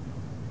IRA?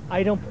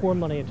 I don't pour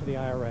money into the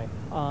IRA.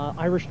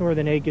 Irish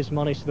Northern Aid gives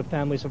money to the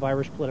families of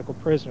Irish political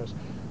prisoners.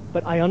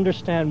 But I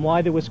understand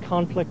why there was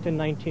conflict in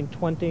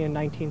 1920 and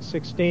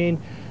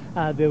 1916.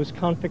 There was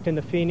conflict in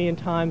the Fenian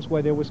times,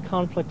 where there was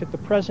conflict at the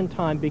present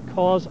time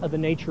because of the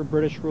nature of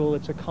British rule.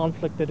 It's a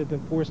conflict that had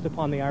been forced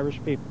upon the Irish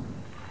people.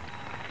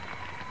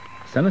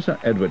 Senator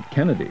Edward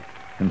Kennedy,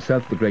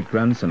 himself the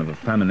great-grandson of a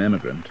famine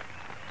emigrant,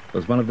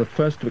 was one of the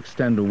first to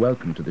extend a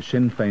welcome to the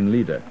Sinn Féin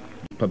leader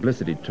on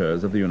publicity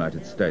tours of the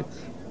United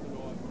States.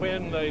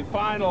 When the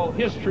final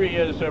history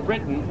is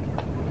written,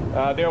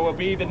 there will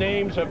be the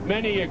names of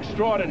many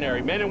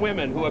extraordinary men and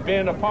women who have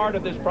been a part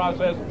of this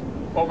process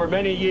over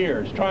many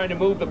years, trying to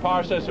move the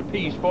process of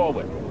peace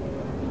forward.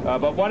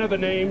 But one of the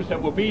names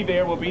that will be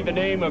there will be the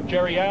name of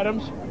Jerry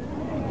Adams,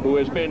 who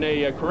has been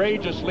a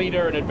courageous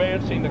leader in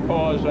advancing the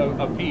cause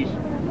of peace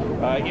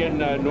in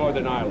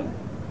Northern Ireland.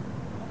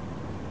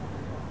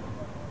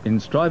 In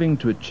striving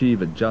to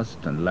achieve a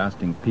just and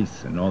lasting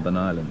peace in Northern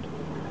Ireland,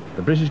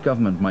 the British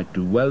government might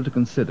do well to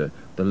consider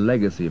the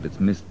legacy of its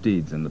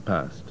misdeeds in the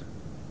past.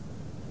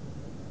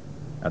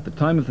 At the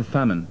time of the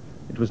famine,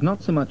 it was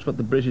not so much what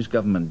the British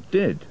government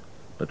did,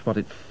 but what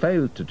it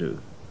failed to do,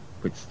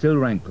 which still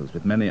rankles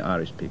with many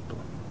Irish people.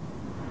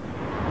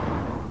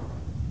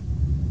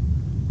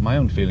 My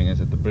own feeling is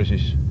that the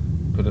British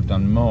could have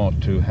done more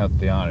to help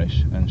the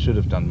Irish and should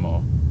have done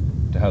more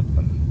to help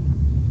them.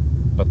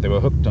 But they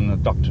were hooked on a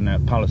doctrinaire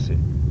policy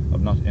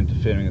of not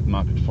interfering with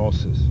market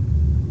forces.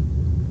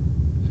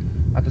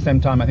 At the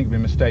same time, I think it would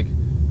be a mistake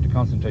to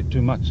concentrate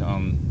too much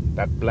on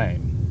that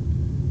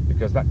blame,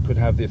 because that could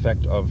have the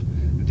effect of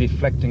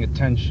deflecting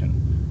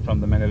attention from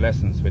the many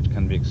lessons which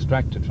can be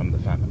extracted from the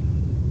famine.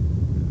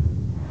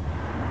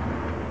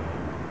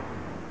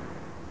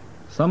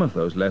 Some of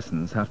those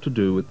lessons have to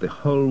do with the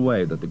whole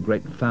way that the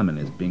Great Famine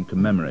is being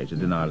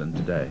commemorated in Ireland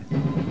today.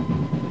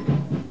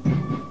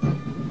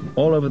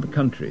 All over the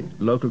country,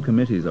 local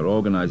committees are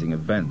organising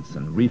events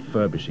and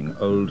refurbishing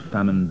old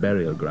famine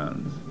burial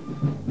grounds.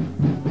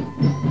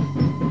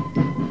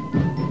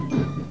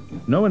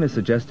 No one is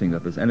suggesting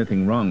that there's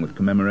anything wrong with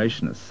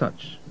commemoration as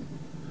such,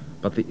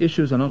 but the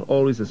issues are not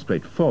always as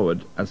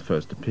straightforward as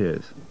first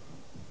appears.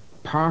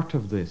 Part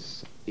of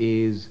this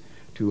is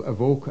to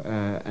evoke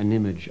an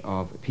image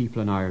of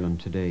people in Ireland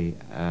today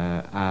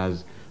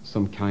as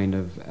some kind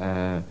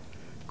of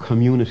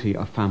community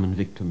of famine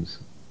victims.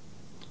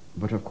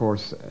 But of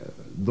course,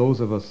 those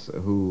of us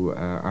who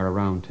are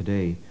around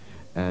today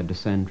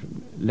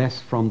descend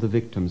less from the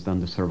victims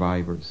than the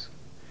survivors.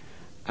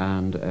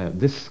 And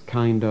this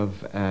kind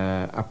of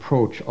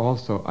approach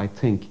also, I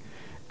think,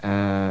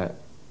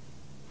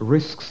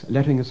 risks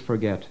letting us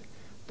forget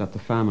that the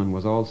famine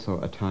was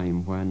also a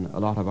time when a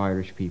lot of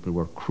Irish people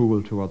were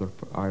cruel to other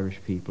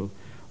Irish people.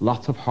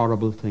 Lots of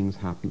horrible things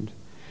happened.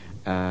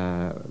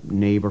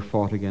 Neighbour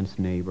fought against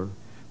neighbour.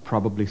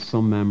 Probably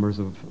some members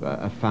of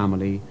a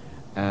family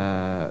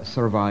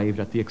survived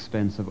at the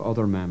expense of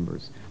other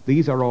members.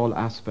 These are all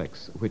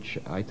aspects which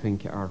I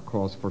think are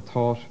cause for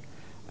thought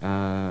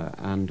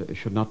and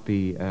should not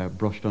be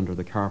brushed under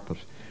the carpet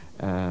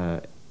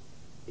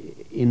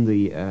in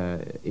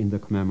the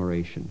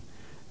commemoration.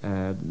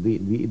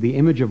 The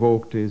image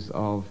evoked is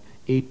of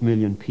 8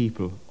 million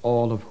people,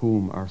 all of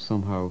whom are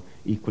somehow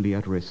equally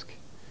at risk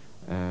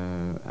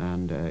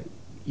and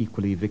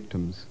equally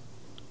victims,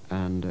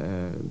 and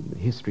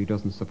history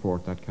doesn't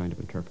support that kind of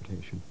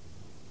interpretation.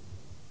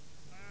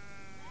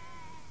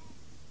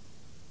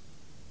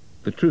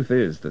 The truth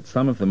is that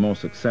some of the more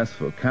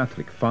successful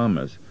Catholic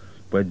farmers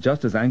were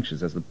just as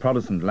anxious as the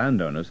Protestant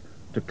landowners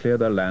to clear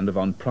their land of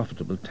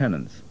unprofitable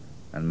tenants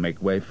and make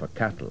way for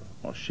cattle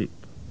or sheep.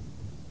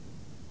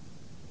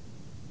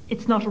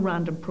 It's not a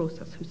random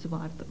process who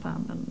survived the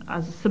famine.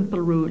 As a simple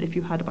rule, if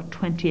you had about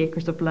 20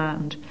 acres of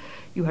land,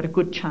 you had a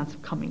good chance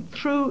of coming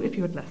through. If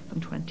you had less than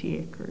 20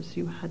 acres,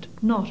 you had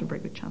not a very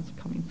good chance of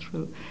coming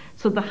through.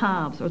 So the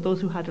haves, or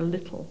those who had a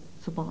little,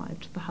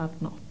 survived. The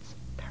have-nots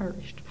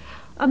perished.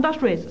 And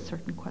that raises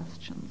certain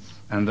questions.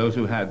 And those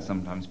who had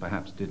sometimes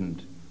perhaps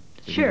didn't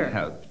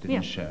help,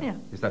 didn't share. Yeah.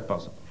 Is that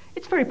possible?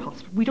 It's very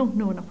possible. We don't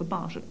know enough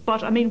about it.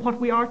 But, I mean, what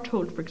we are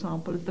told, for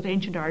example, is that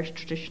ancient Irish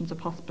traditions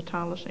of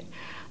hospitality,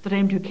 that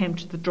anybody who came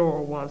to the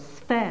door was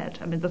fed.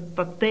 I mean,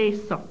 that they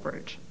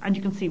suffered. And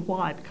you can see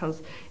why,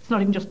 because it's not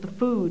even just the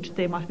food.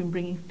 They might have been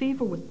bringing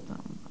fever with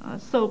them.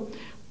 So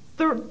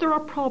there are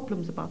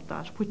problems about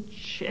that,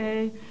 which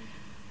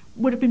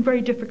would have been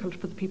very difficult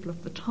for the people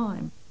of the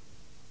time.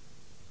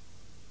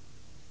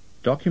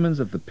 Documents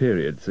of the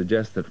period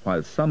suggest that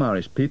while some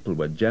Irish people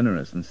were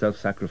generous and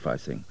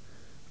self-sacrificing,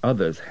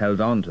 others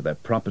held on to their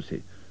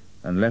property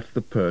and left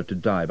the poor to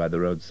die by the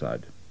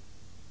roadside.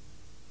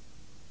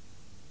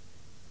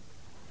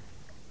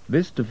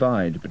 This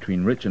divide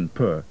between rich and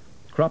poor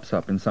crops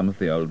up in some of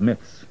the old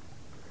myths,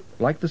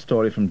 like the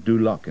story from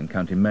Duloc in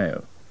County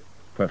Mayo,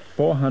 where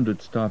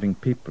 400 starving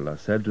people are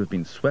said to have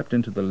been swept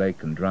into the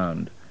lake and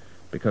drowned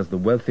because the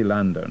wealthy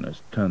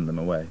landowners turned them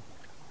away.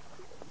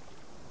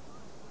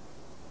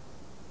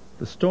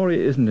 The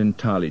story isn't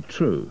entirely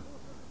true,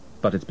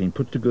 but it's been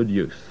put to good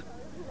use.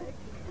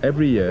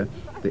 Every year,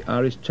 the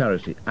Irish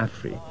charity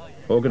AFRI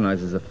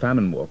organises a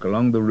famine walk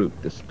along the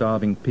route the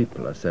starving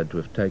people are said to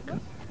have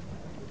taken.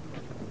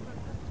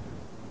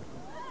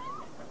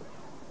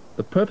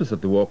 The purpose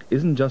of the walk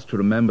isn't just to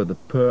remember the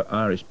poor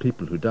Irish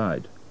people who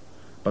died,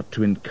 but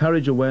to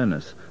encourage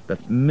awareness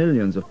that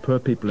millions of poor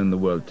people in the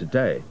world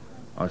today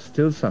are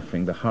still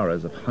suffering the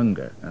horrors of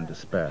hunger and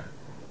despair.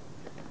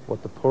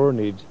 What the poor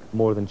need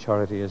more than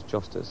charity is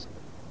justice.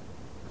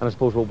 And I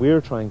suppose what we're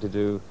trying to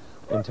do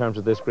in terms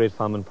of this Great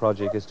Famine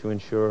project is to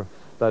ensure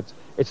that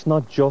it's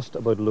not just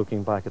about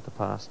looking back at the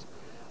past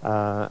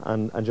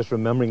and just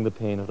remembering the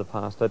pain of the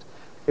past, that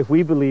if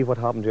we believe what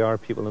happened to our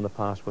people in the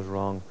past was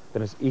wrong,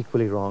 then it's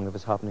equally wrong if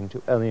it's happening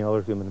to any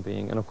other human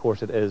being, and of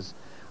course it is.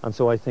 And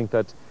so I think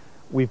that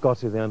we've got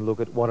to then look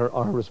at what are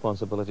our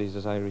responsibilities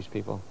as Irish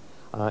people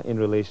in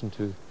relation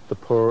to the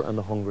poor and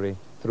the hungry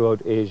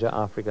throughout Asia,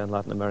 Africa and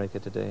Latin America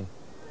today.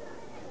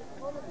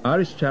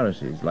 Irish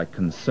charities like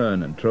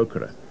Concern and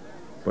Trócaire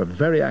were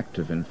very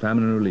active in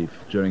famine relief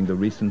during the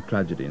recent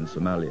tragedy in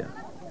Somalia.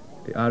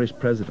 The Irish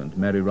President,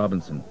 Mary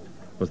Robinson,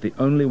 was the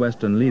only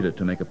Western leader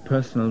to make a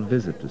personal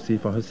visit to see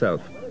for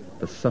herself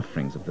the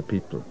sufferings of the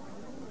people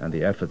and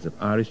the efforts of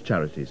Irish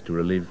charities to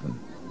relieve them.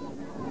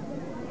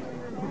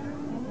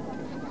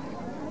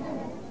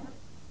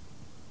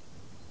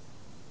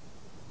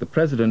 The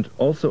President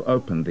also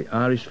opened the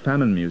Irish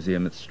Famine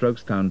Museum at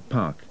Strokestown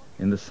Park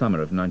in the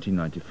summer of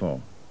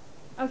 1994.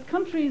 As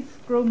countries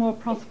grow more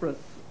prosperous,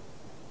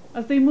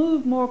 as they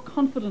move more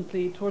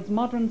confidently towards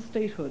modern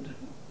statehood,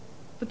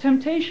 the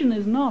temptation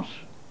is not,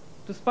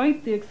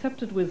 despite the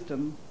accepted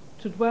wisdom,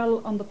 to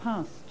dwell on the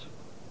past,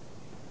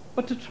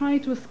 but to try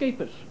to escape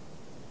it,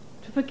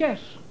 to forget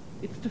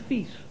its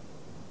defeat,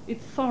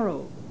 its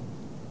sorrow,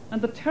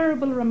 and the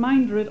terrible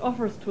reminder it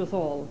offers to us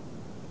all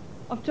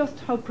of just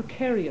how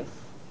precarious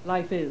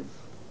life is.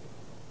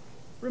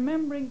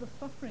 Remembering the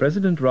suffering...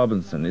 President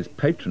Robinson is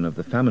patron of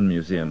the Famine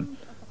Museum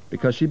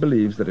because she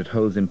believes that it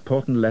holds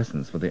important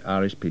lessons for the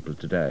Irish people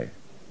today.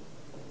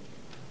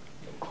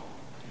 As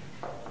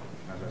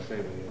I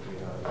say, we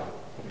have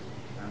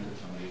handed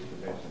some of these to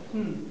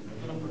patients.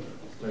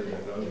 Stay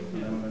there, though,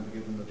 and then we're going to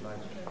give them the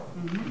flags.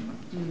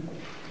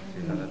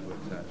 See how that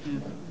works out.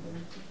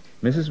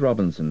 Mrs.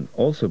 Robinson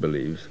also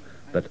believes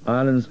that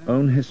Ireland's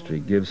own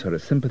history gives her a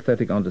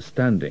sympathetic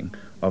understanding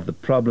of the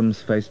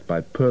problems faced by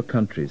poor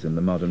countries in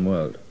the modern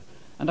world.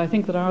 And I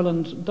think that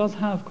Ireland does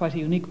have quite a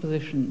unique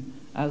position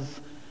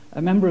as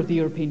a member of the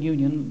European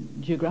Union,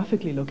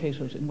 geographically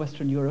located in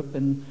Western Europe,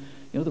 in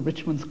the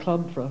Richmond's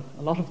Club for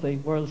a lot of the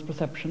world's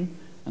perception,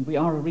 and we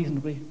are a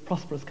reasonably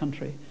prosperous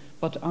country.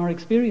 But our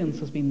experience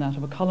has been that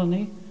of a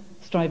colony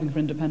striving for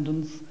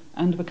independence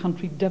and of a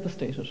country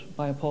devastated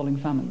by appalling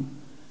famine.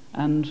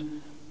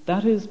 And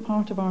that is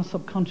part of our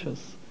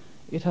subconscious.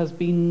 It has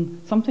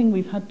been something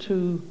we've had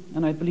to,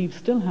 and I believe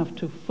still have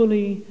to,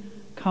 fully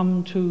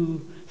come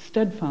to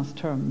steadfast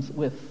terms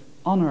with,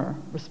 honour,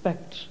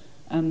 respect,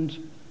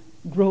 and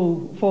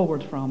grow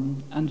forward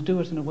from, and do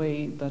it in a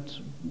way that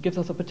gives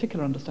us a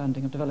particular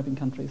understanding of developing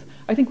countries.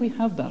 I think we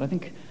have that. I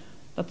think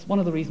that's one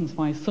of the reasons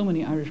why so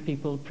many Irish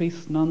people,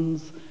 priests,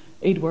 nuns,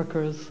 aid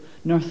workers,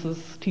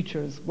 nurses,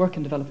 teachers, work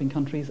in developing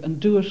countries and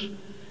do it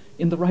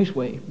in the right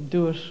way,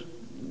 do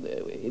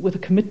it with a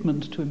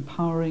commitment to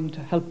empowering,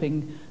 to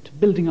helping, to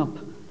building up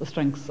the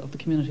strengths of the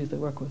communities they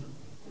work with.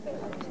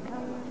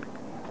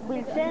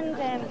 We'll send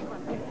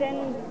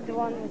the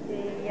one with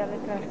the yellow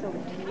dress over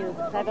to you,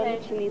 because I don't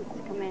think she needs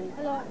to come in.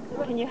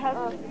 Can you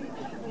help?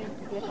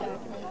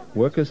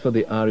 Workers for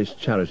the Irish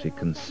charity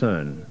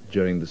Concern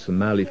during the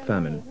Somali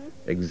famine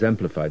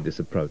exemplified this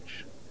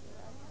approach.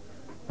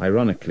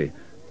 Ironically,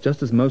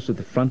 just as most of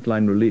the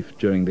frontline relief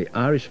during the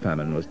Irish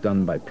famine was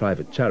done by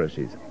private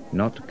charities,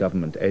 not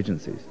government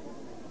agencies,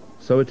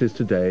 so it is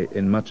today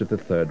in much of the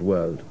Third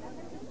World.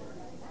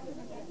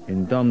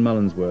 In Don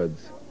Mullen's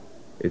words,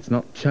 it's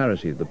not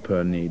charity the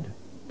poor need,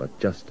 but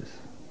justice.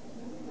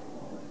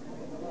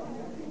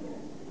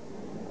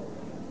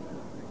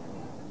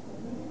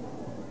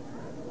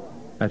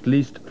 At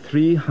least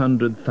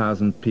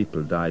 300,000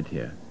 people died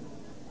here,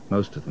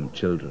 most of them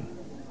children.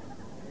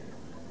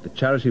 The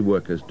charity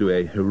workers do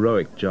a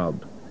heroic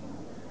job,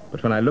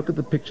 but when I look at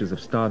the pictures of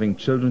starving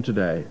children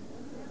today,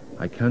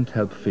 I can't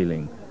help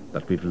feeling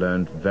that we've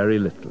learned very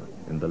little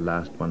in the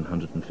last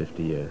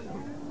 150 years.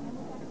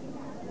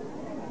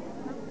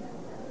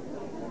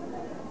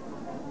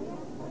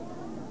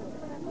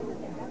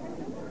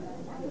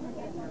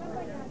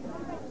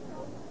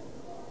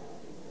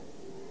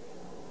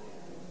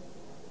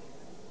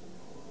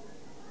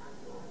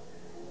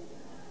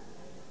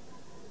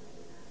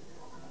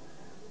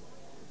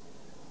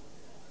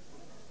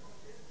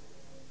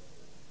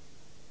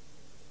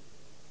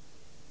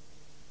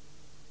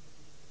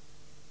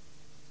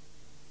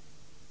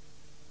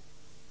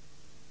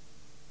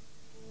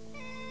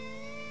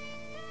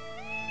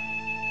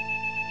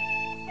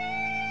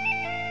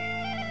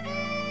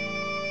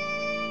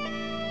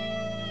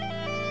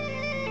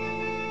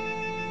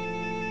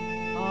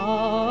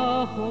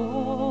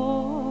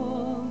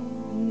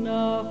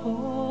 Nahon,